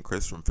between me and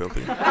Chris from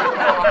Filthy?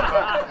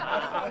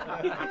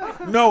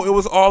 No, it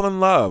was all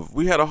in love.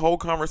 We had a whole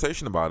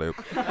conversation about it.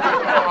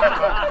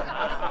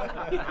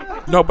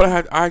 No,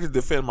 but I had to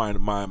defend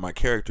my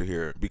character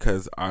here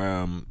because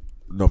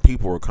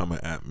people were coming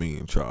at me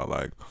and y'all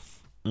like,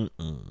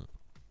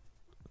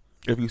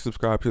 If you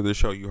subscribe to the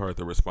show, you heard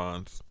the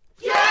response.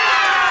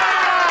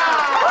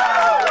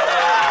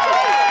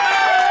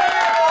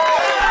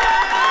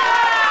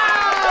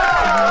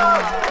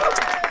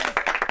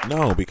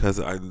 No, because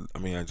I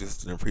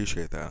just didn't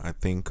appreciate that. I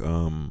think,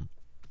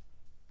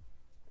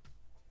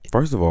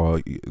 first of all,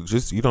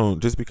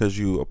 just because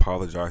you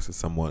apologize to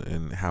someone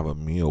and have a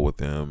meal with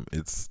them,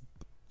 it's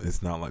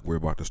not like we're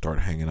about to start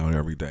hanging out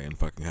every day and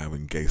fucking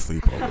having gay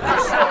sleepovers.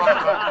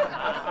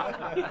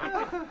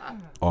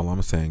 All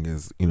I'm saying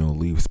is,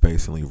 leave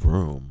space and leave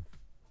room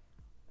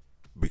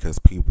because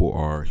people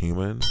are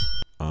human.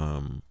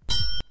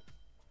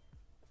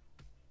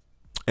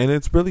 And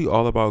it's really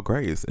all about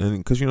grace. And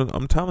because,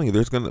 I'm telling you,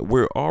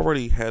 we're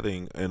already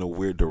heading in a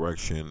weird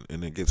direction,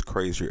 and it gets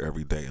crazier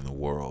every day in the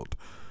world,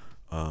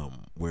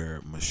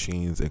 where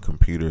machines and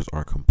computers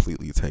are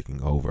completely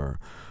taking over.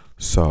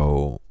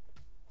 So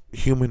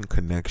human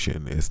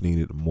connection is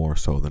needed more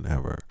so than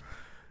ever.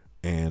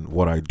 And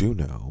what I do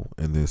know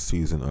in this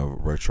season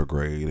of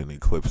retrograde and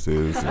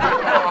eclipses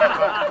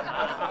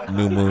and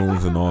new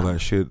moons and all that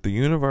shit, the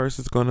universe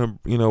is going to,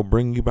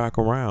 bring you back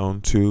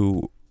around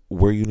to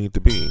where you need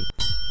to be.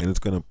 And it's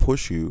going to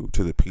push you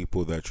to the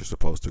people that you're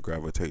supposed to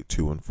gravitate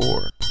to and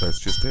for. That's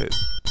just it.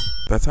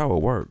 That's how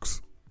it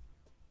works.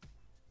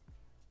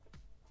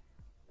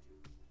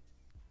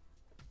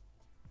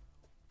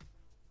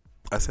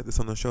 I said this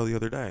on the show the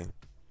other day.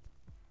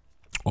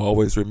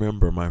 Always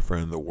remember, my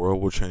friend, the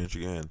world will change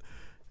again.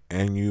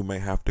 And you may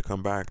have to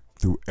come back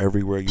through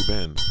everywhere you've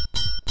been.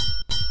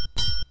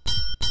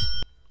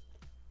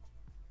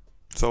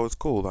 So it's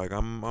cool. Like,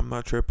 I'm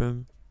not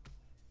tripping.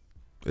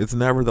 It's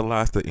never the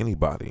last of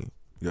anybody.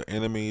 Your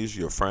enemies,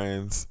 your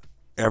friends,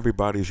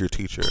 everybody's your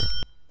teacher.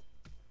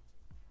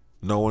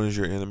 No one is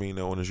your enemy,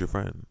 no one is your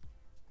friend.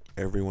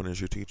 Everyone is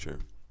your teacher.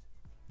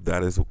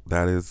 That is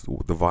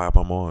the vibe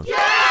I'm on. Yeah!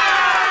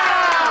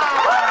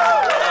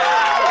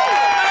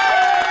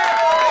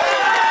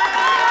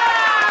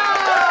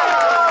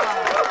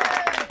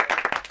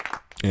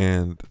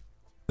 And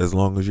as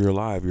long as you're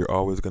alive, you're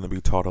always going to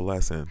be taught a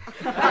lesson.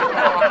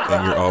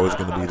 And you're always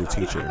going to be the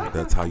teacher.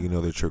 That's how you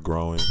know that you're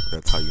growing.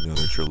 That's how you know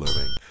that you're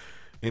living.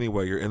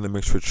 Anyway, you're in the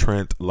mix with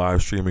Trent,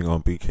 live streaming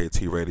on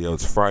BKT Radio.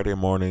 It's Friday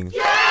morning.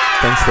 Yeah!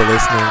 Thanks for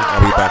listening. I'll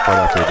be back right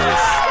after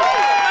this.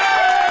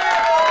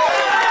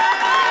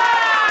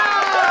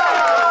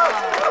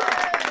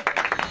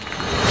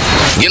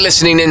 You're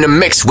listening in the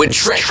mix with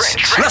Trent.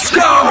 Let's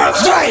go!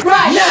 Right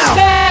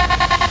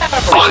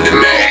now! On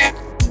demand.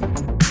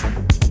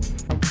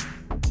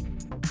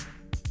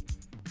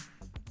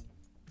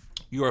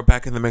 You are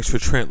back in the mix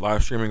with Trent,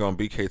 live streaming on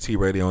BKT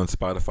Radio and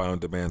Spotify on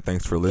demand.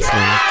 Thanks for listening.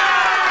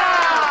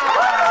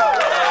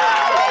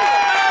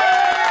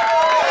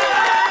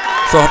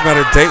 So I've got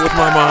a date with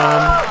my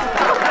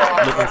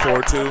mom. Looking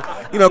forward to,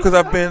 because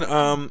I've been,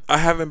 I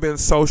haven't been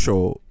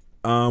social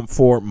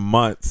for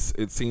months.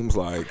 It seems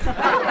like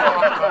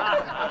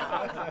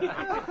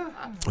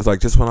it's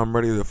like just when I'm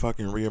ready to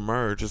fucking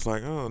reemerge, it's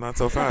like, oh, not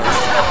so fast.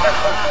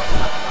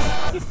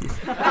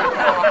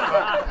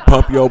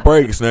 Pump your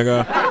brakes,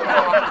 nigga.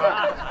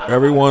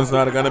 Everyone's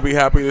not gonna be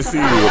happy to see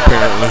you,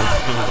 apparently.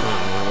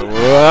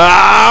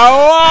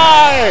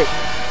 Why?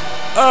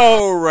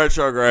 Oh,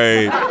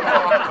 retrograde.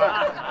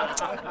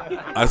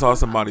 I saw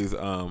somebody's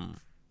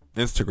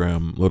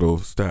Instagram little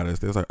status.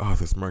 They was like, oh,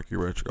 this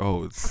Mercury retro.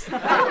 Oh, it is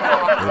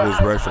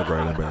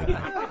retrograding, baby.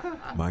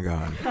 My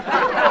God.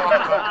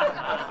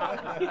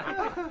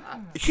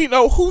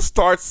 Who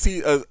starts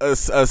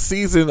a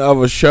season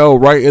of a show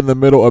right in the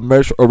middle of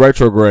a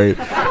retrograde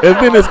and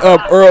then it's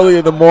up early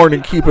in the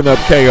morning keeping up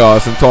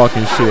chaos and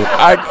talking shit?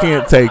 I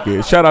can't take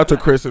it. Shout out to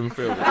Chris and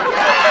Phil.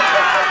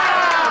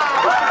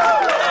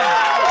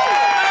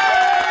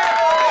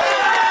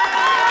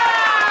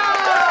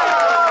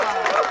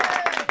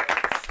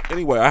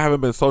 Anyway, I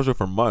haven't been social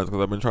for months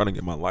because I've been trying to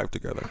get my life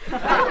together.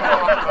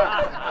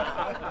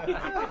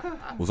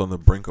 Was on the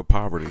brink of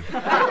poverty.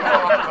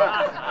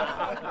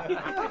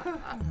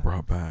 And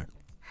brought back.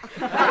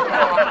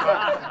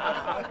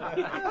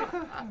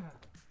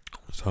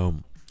 So,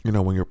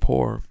 when you're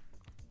poor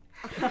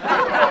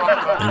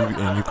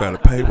and you've got a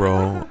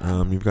payroll,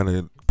 you've got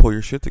to pull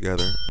your shit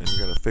together and you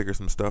got to figure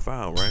some stuff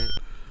out, right?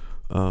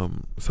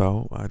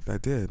 So I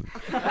did.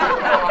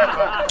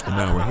 And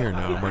now we're here.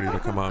 Now I'm ready to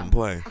come out and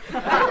play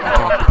and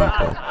talk to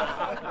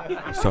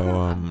people. So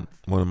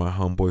one of my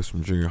homeboys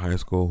from junior high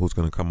school who's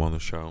going to come on the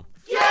show.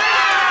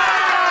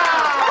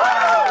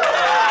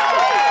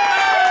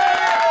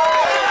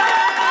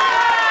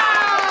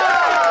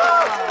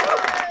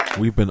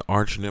 We've been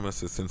arch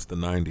nemesis since the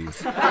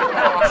 90s.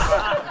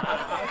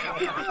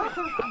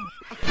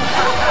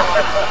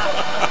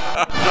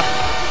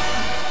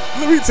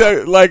 Let me tell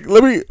you, let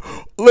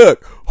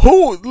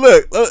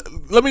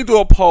me do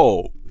a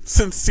poll.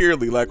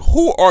 Sincerely,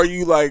 who are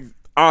you,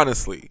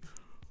 honestly?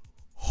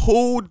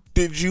 Who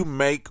did you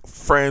make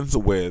friends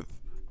with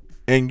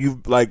and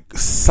you,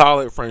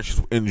 solid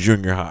friendships in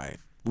junior high?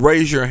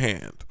 Raise your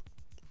hand.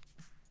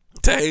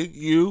 Tay,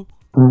 you?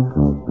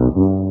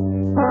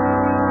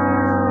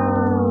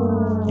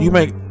 You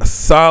make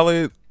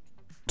solid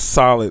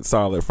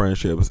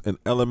friendships in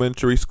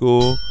elementary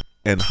school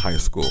and high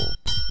school,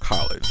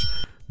 college,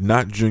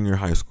 not junior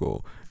high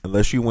school,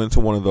 unless you went to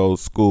one of those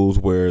schools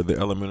where the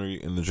elementary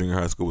and the junior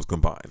high school was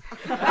combined.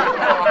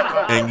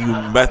 And you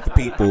met the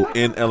people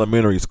in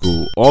elementary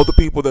school. All the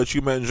people that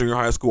you met in junior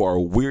high school are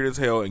weird as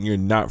hell and you're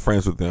not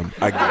friends with them.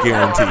 I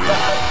guarantee you.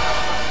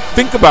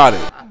 Think about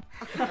it.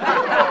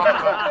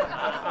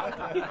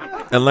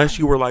 Unless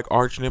you were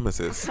arch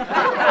nemesis.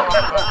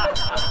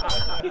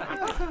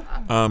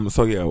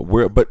 So yeah,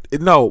 but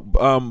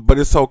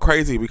it's so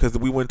crazy because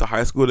we went to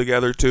high school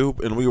together too,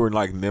 and we were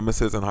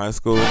nemesis in high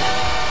school. So,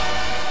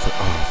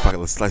 oh fuck it,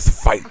 let's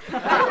fight.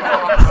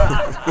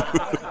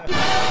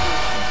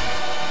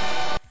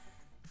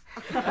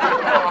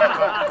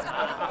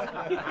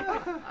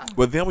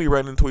 But then we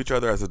ran into each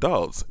other as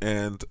adults,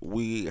 and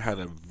we had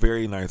a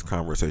very nice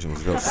conversation.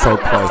 It was so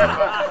pleasant,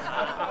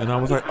 and I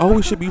was like, "Oh,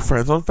 we should be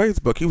friends on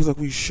Facebook." He was like,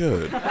 "We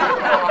should."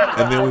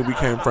 And then we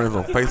became friends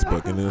on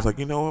Facebook, and then it's like,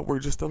 you know what? We're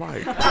just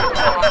alike.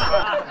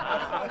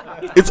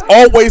 It's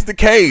always the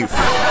case.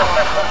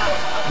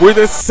 We're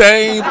the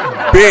same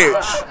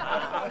bitch.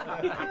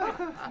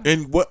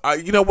 And what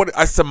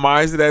I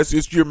surmise it as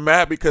is you're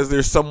mad because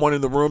there's someone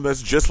in the room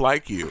that's just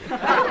like you.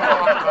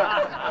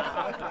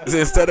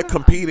 Instead of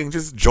competing,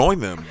 just join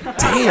them.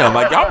 Damn,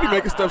 y'all be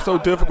making stuff so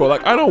difficult.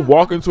 I don't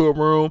walk into a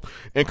room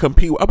and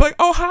compete. I'm like,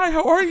 oh hi,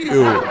 how are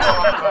you?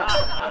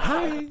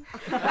 Hi.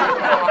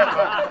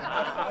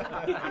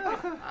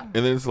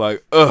 And then it's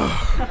like, ugh.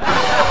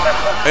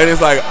 And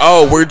it's like,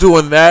 oh, we're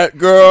doing that,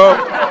 girl?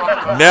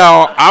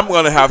 Now I'm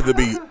going to have to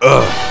be,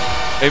 ugh.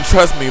 And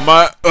trust me,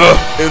 my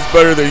ugh is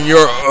better than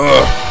your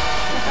ugh.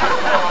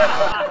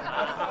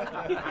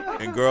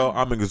 And girl,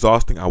 I'm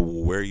exhausting. I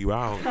will wear you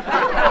out.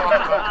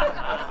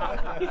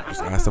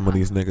 Just ask some of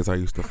these niggas I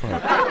used to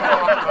fuck.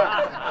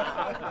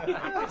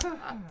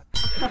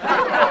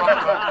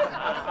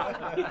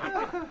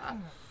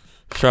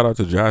 Shout out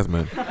to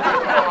Jasmine.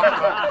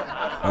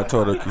 I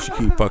told her she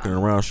keep fucking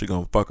around, she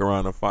gonna fuck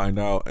around and find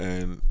out,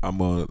 and I'm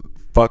gonna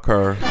fuck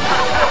her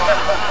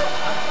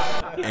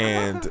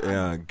and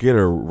get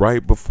her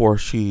right before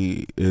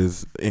she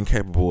is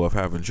incapable of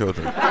having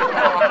children. And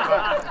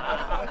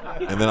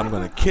then I'm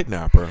gonna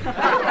kidnap her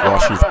while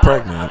she's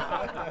pregnant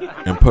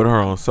and put her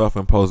on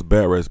self-imposed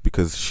bed rest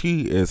because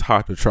she is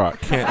hot to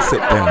trot, can't sit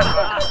down,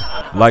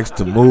 likes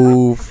to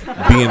move,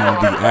 be in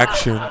the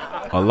action.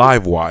 a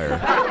live wire.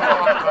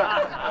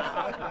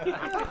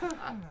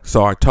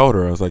 So I told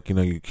her, I was like,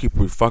 you keep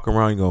fucking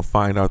around, you're going to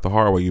find out the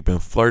hard way. You've been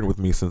flirting with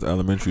me since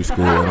elementary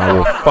school, and I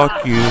will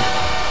fuck you,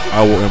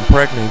 I will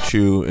impregnate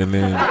you, and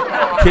then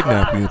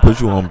kidnap you, put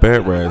you on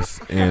bed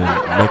rest, and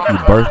make you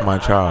birth my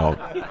child.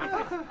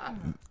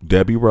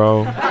 Debbie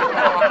Rowe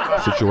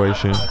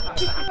situation.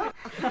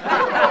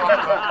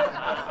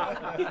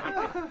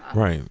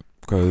 Right,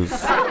 because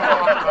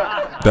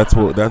that's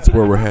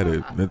where we're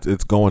headed.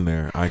 It's going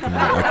there. I can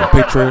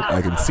picture it.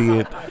 I can see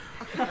it.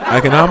 I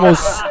can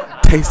almost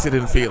taste it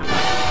and feel it.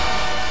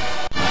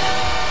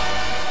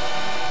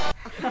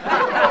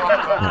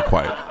 Not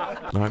quite.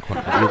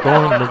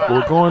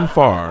 We're going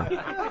far.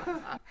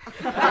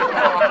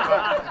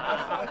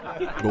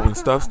 But when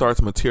stuff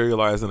starts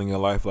materializing in your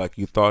life like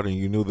you thought and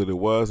you knew that it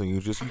was, and you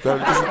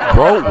gotta just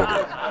roll with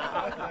it.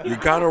 You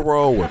gotta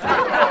roll with it.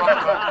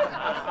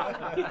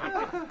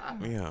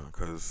 Yeah,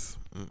 because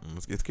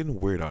it's getting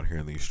weird out here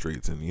in these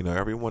streets, and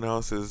everyone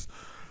else is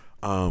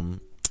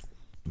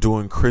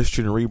doing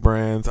Christian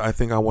rebrands. I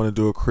think I want to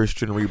do a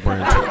Christian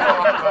rebrand too.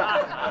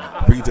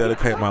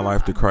 Rededicate my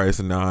life to Christ,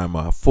 and now I'm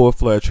a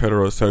full-fledged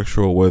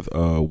heterosexual with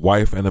a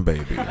wife and a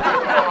baby.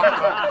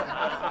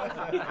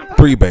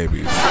 3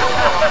 babies,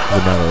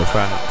 as a matter of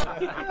fact.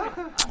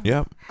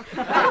 Yep.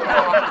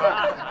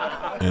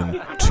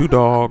 And 2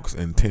 dogs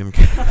and 10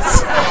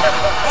 cats.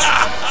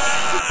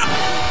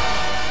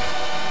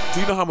 Do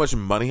you know how much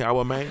money I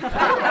would make?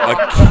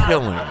 A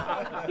killing.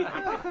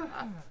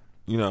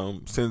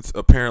 Since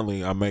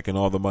apparently I'm making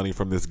all the money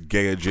from this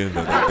gay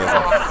agenda that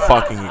doesn't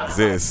fucking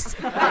exist.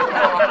 If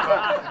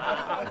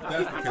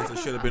that's the case, I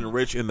should have been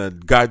rich in the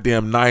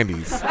goddamn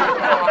 90s.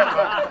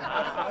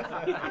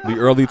 The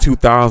early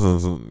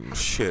 2000s and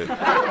shit.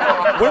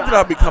 When did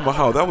I become a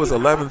hoe? That was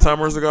 11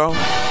 summers ago.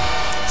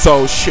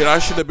 So shit, I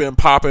should have been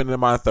popping in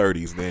my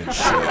 30s then.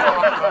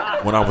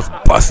 Shit, when I was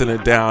busting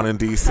it down in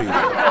DC.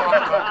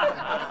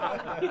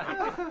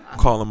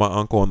 Calling my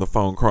uncle on the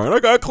phone crying, I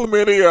got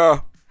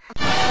chlamydia.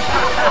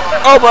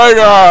 Oh my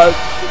God,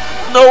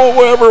 no one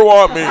will ever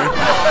want me.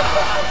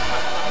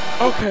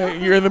 Okay,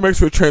 you're in the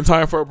mix with Trent.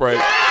 Time for a break.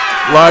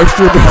 Live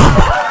streaming.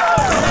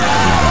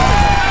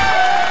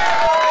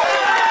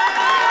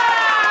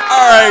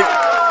 All right,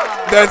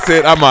 that's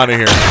it. I'm out of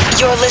here.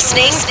 You're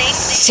listening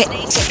to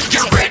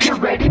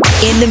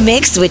In the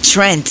Mix with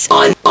Trent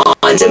on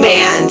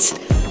demand.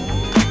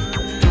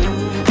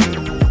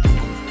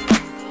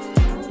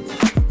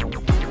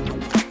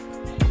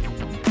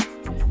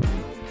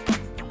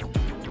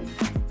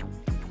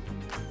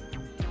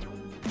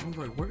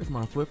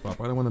 My flip flop.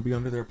 I don't want to be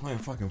under there playing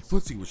fucking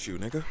footsie with you,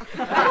 nigga.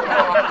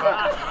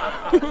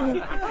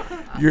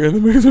 You're in the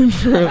mix with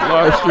Trent,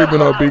 live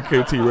streaming on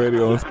BKT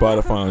Radio and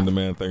Spotify on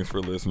demand. Thanks for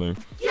listening.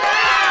 Yeah!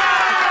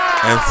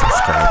 And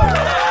subscribing.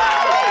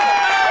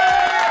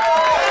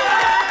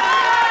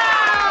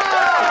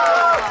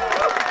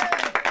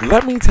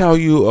 Let me tell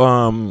you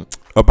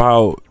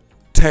about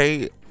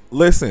Tay.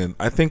 Listen,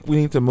 I think we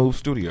need to move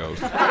studios.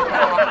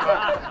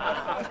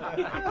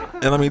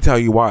 And let me tell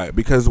you why.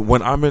 Because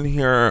when I'm in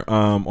here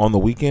on the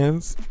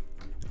weekends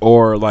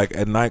or like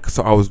at night,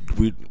 so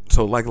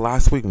like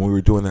last week when we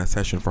were doing that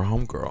session for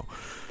Homegirl,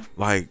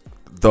 like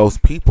those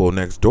people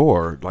next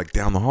door, like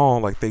down the hall,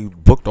 like they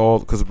booked all,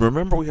 because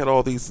remember we had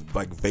all these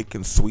like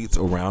vacant suites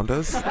around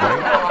us,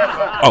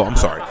 right? Oh, I'm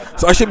sorry.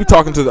 So I should be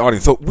talking to the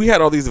audience. So we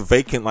had all these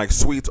vacant like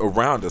suites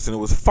around us, and it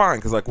was fine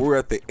because like we were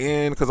at the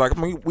end, because like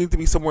we need to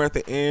be somewhere at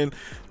the end,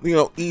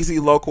 easy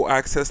local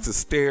access to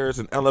stairs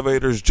and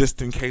elevators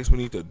just in case we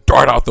need to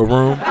dart out the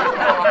room.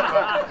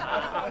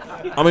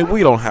 I mean,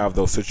 we don't have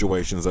those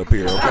situations up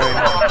here,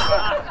 okay?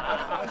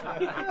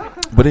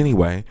 But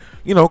anyway,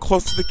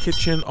 close to the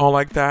kitchen, all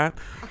like that,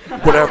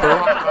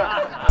 whatever.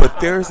 But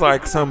there's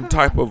like some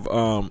type of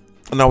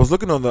and I was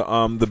looking on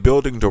the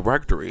building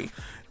directory,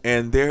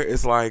 and there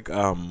is like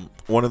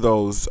one of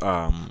those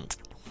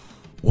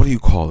what do you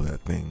call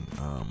that thing?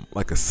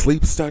 Like a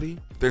sleep study.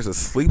 There's a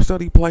sleep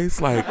study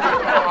place like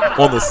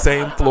on the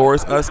same floor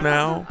as us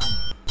now.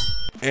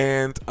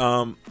 And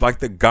like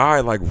the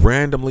guy like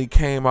randomly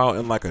came out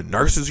in like a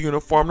nurse's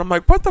uniform, and I'm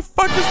like, what the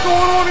fuck is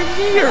going on in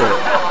here?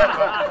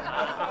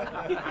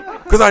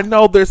 Because I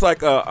know there's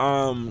like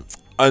a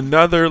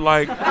another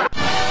like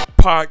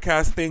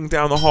podcast thing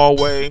down the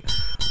hallway.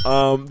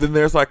 Then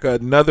there's like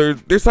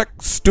there's like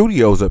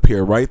studios up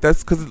here, right?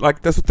 That's because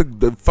like that's what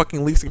the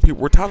fucking leasing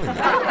people were telling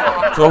me.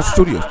 So those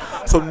studios.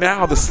 So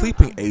now the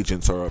sleeping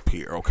agents are up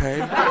here,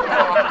 okay?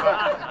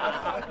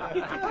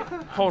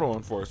 Hold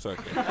on for a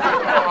second.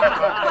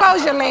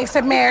 Close your legs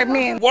to married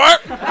men.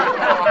 What?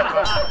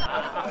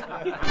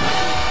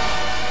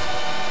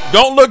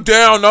 Don't look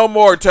down no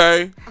more,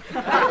 Tay.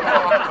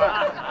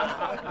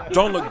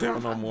 Don't look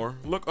down no more.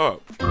 Look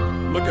up.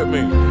 Look at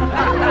me.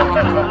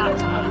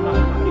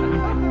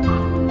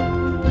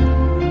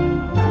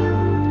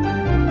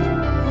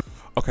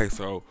 Okay,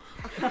 so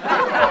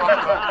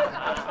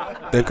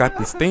they've got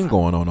this thing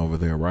going on over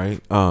there,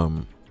 right?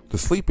 the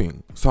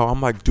sleeping. So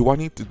I'm like, do I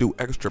need to do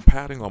extra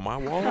padding on my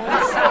walls?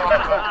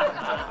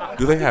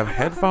 Do they have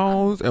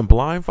headphones and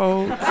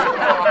blindfolds?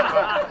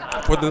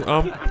 For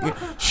the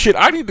shit,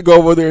 I need to go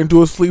over there and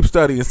do a sleep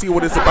study and see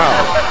what it's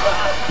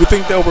about. You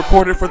think they'll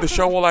record it for the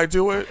show while I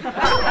do it?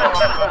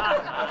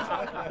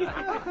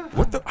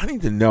 What the? I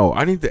need to know.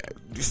 I need to.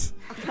 This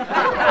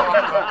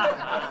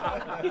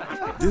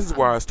is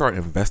where I start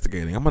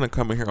investigating. I'm gonna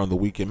come in here on the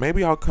weekend.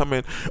 Maybe I'll come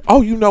in.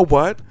 Oh, you know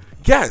what?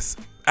 Yes.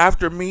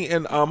 After me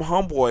and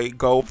homeboy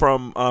go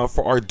from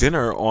for our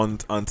dinner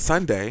on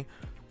Sunday,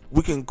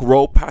 we can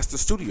roll past the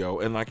studio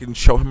and I can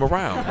show him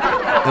around.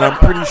 And I'm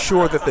pretty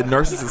sure that the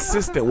nurse's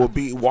assistant will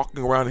be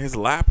walking around in his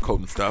lab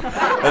coat and stuff, and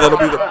that'll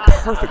be the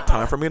perfect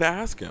time for me to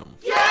ask him.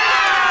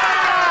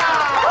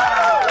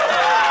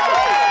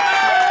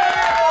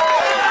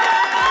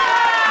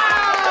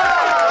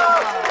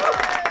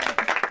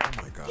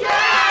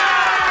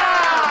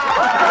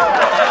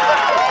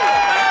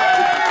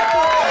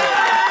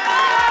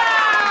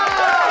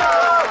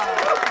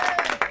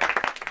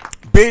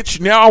 Bitch,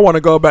 now I want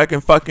to go back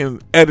and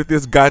fucking edit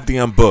this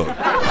goddamn book.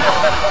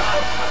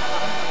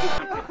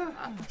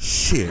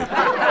 Shit.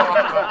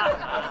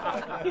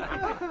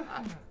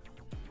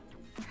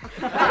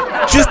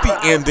 Just the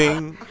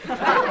ending.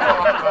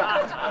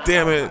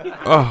 Damn it.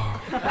 Oh.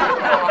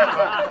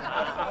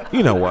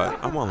 You know what?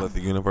 I'm gonna let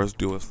the universe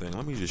do its thing.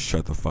 Let me just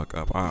shut the fuck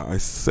up.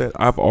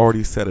 I've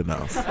already said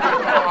enough.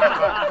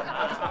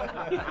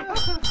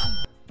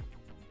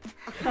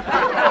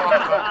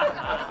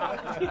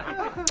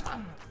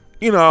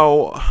 You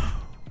know,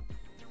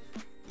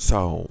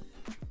 so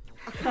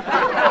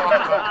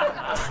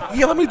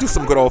yeah, let me do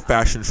some good old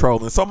fashioned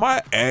trolling. So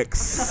my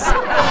ex,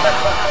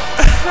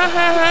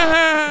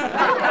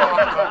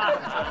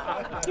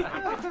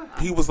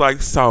 he was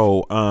like,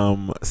 so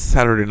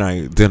Saturday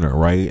night dinner,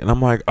 right? And I'm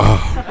like, oh.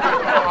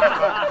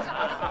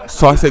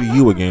 So I said,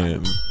 you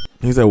again.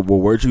 He said,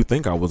 well, where'd you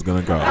think I was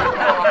gonna go?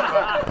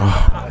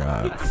 Oh my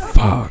God,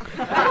 fuck.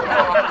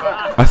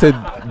 I said,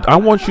 I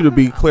want you to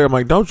be clear. I'm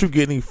like, don't you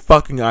get any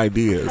fucking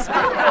ideas?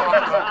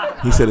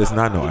 He said, it's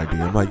not no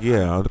idea. I'm like,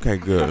 yeah, okay,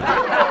 good.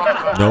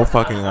 No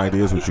fucking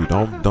ideas with you.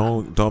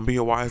 Don't be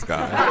a wise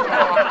guy.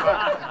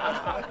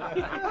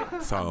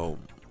 So,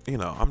 you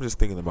know, I'm just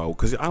thinking about,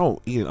 because I don't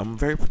eat. I'm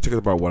very particular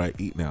about what I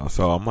eat now.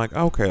 So I'm like,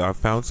 okay, I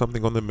found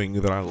something on the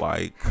menu that I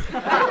like.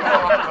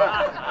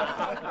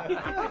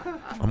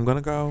 I'm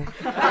gonna go.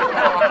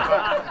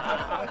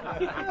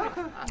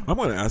 I'm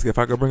gonna ask if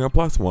I could bring a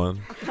plus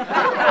one.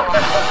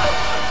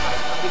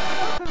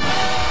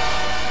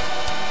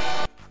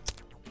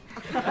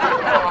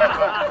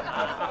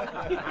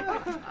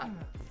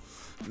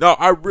 No,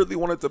 I really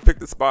wanted to pick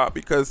the spot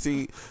because,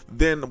 see,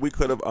 then we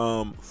could have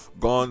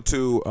gone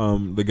to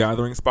the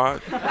gathering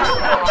spot,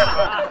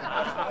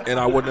 and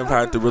I wouldn't have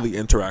had to really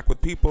interact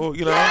with people,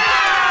 you know?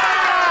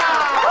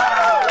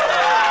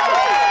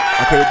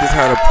 I could have just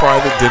had a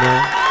private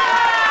dinner,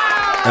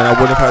 and I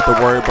wouldn't have had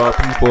to worry about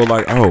people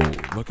like, oh,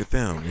 look at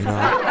them, you know?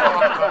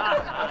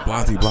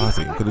 Blasey.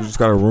 Could have just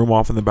got a room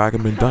off in the back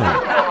and been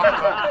done.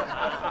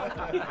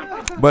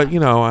 But, you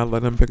know, I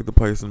let him pick the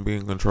place and be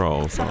in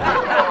control, so...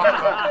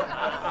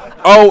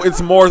 Oh,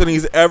 it's more than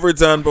he's ever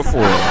done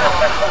before.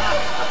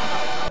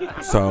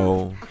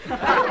 So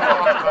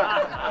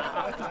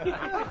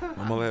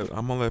I'm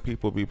gonna let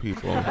people be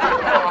people.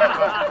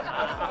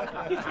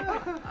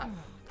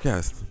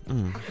 Yes.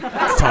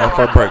 It's time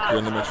for a break. You're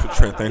in the mix with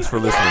Trent. Thanks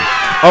for listening.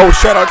 Oh,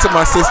 shout out to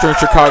my sister in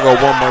Chicago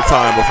one more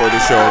time before the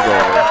show is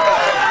over.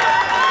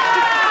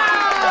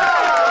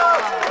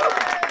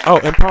 Oh,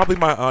 and probably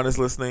my aunt is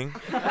listening.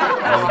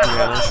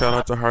 Indiana, shout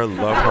out to her.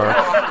 Love her.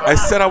 I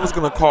said I was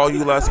going to call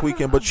you last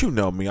weekend, but you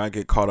know me. I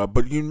get caught up.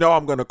 But you know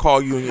I'm going to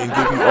call you and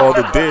give you all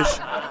the dish.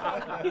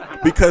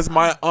 Because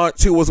my aunt,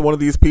 too, was one of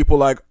these people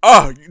like,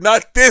 oh,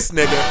 not this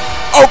nigga.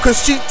 Oh,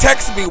 because she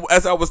texted me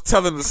as I was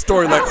telling the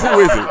story, like, who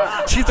is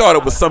it? She thought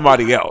it was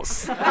somebody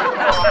else.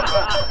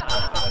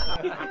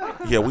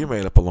 Yeah, we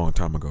made up a long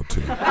time ago,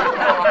 too.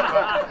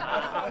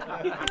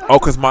 Oh,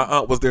 because my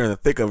aunt was there in the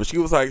thick of it. She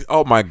was like,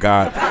 oh, my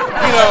God.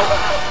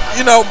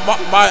 You know,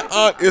 my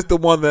aunt is the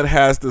one that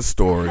has the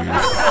stories.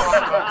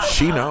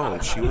 She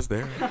knows. She was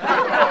there.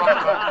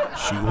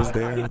 She was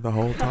there the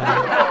whole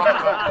time.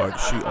 Like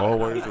she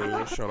always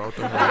is. Shout out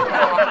to her.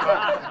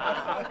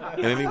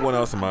 And anyone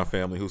else in my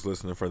family who's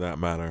listening for that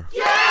matter.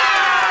 Yeah!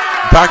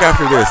 Back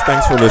after this.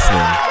 Thanks for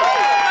listening.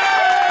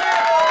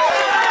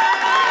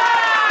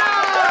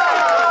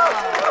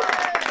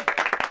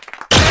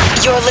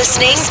 You're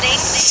listening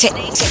to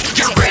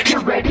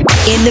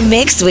In the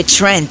Mix with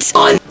Trent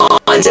on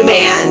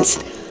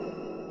demand.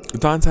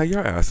 Dante,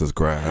 your ass is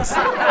grass.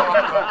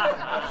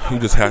 You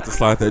just had to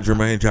slide that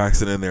Jermaine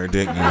Jackson in there,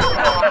 didn't you?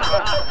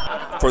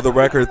 For the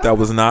record, that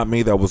was not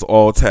me. That was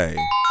all Tay.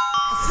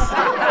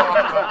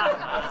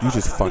 You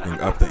just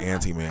fucking up the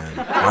ante, man.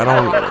 I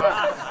don't...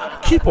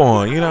 Keep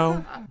on, you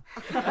know?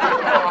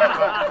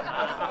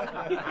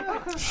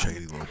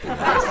 Shady little boys.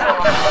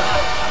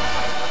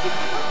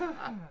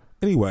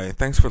 Anyway,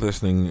 thanks for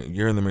listening.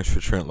 You're in the Mix for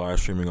Trent, live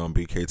streaming on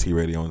BKT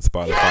Radio and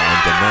Spotify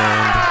on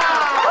demand.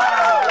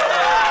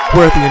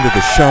 We're at the end of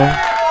the show.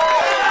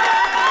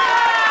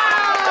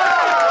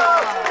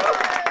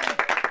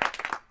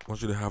 I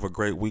want you to have a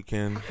great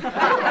weekend.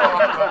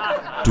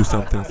 Do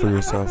something for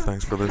yourself.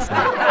 Thanks for listening.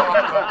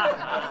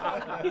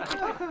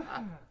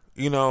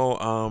 You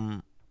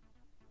know,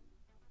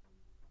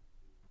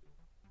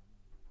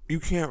 you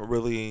can't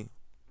really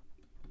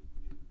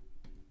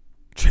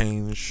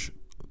change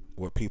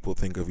what people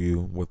think of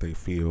you, what they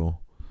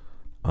feel,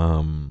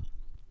 how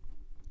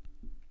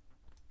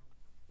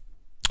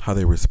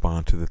they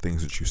respond to the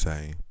things that you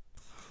say.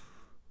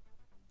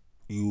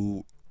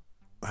 You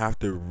have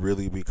to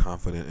really be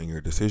confident in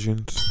your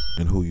decisions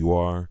and who you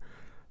are.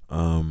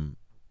 And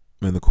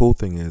the cool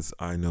thing is,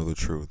 I know the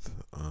truth.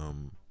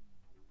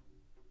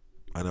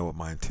 I know what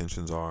my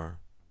intentions are,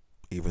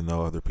 even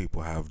though other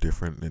people have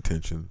different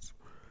intentions.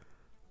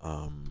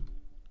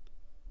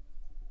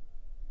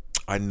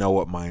 I know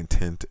what my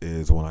intent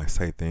is when I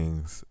say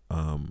things.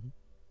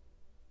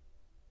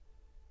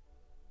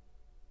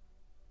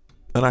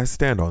 And I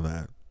stand on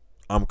that.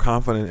 I'm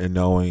confident in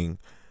knowing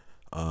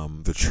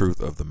the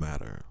truth of the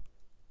matter.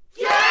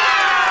 Yeah!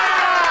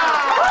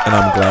 And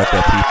I'm glad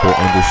that people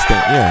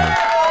understand. Yeah.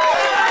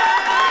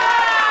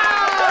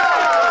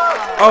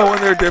 Oh,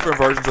 and there are different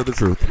versions of the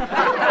truth.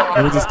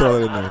 Let me just throw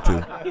that in there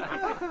too.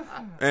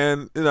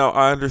 And, you know,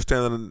 I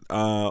understand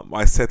that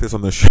I said this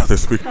on the show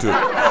this week too.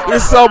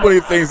 There's so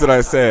many things that I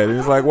said.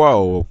 It's like,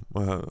 whoa,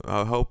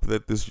 I hope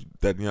that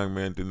that young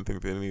man didn't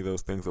think that any of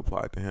those things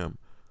applied to him.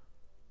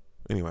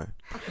 Anyway.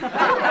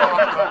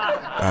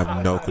 I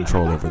have no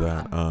control over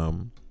that.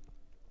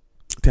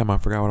 Damn, I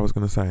forgot what I was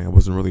going to say. I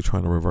wasn't really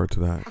trying to revert to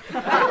that.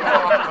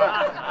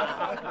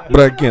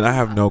 But again, I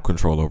have no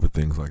control over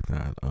things like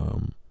that.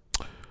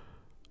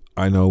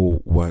 I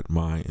know what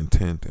my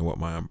intent and what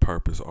my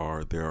purpose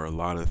are. There are a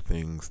lot of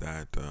things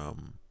that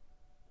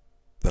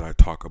that I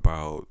talk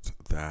about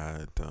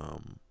that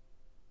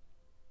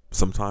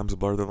sometimes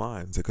blur the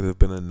lines. It could have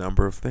been a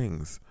number of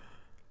things.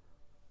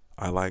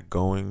 I like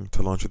going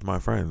to lunch with my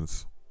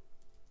friends.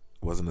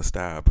 It wasn't a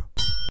stab.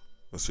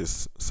 It's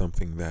just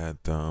something that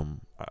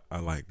I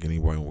like.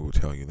 Anyone will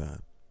tell you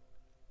that.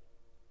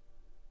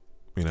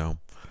 You know.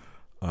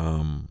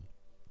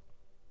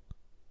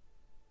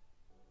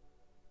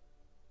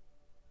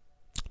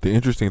 The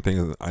interesting thing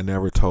is I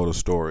never told a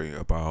story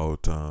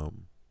about,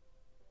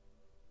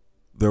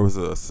 there was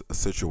a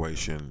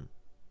situation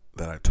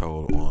that I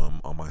told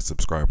on my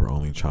subscriber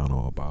only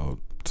channel about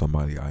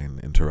somebody I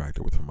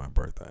interacted with for my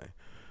birthday.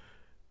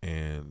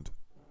 And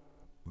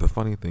the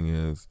funny thing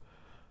is,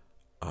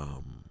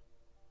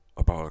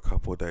 about a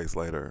couple of days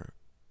later,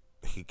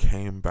 he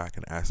came back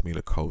and asked me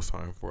to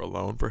co-sign for a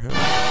loan for him.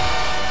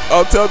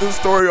 I'll tell this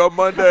story on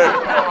Monday.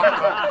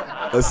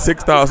 A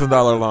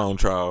 $6,000 loan,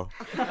 child.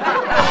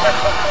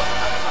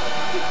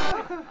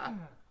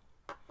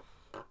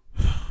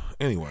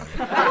 Anyway,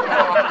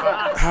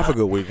 have a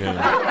good weekend.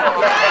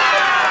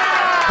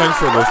 Thanks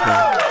for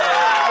listening.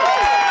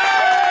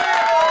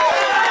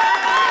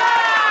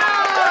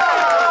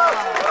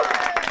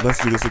 Let's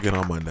do this again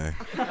on Monday.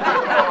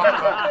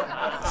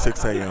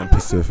 6 a.m.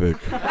 Pacific,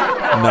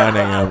 9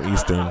 a.m.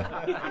 Eastern.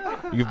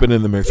 You've been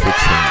in the mix with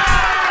Trent.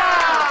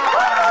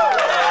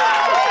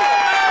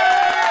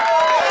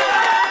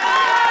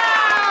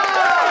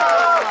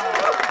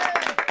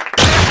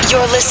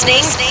 You're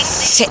listening to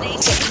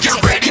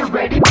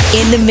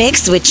In the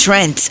Mix with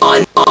Trent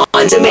on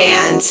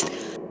demand.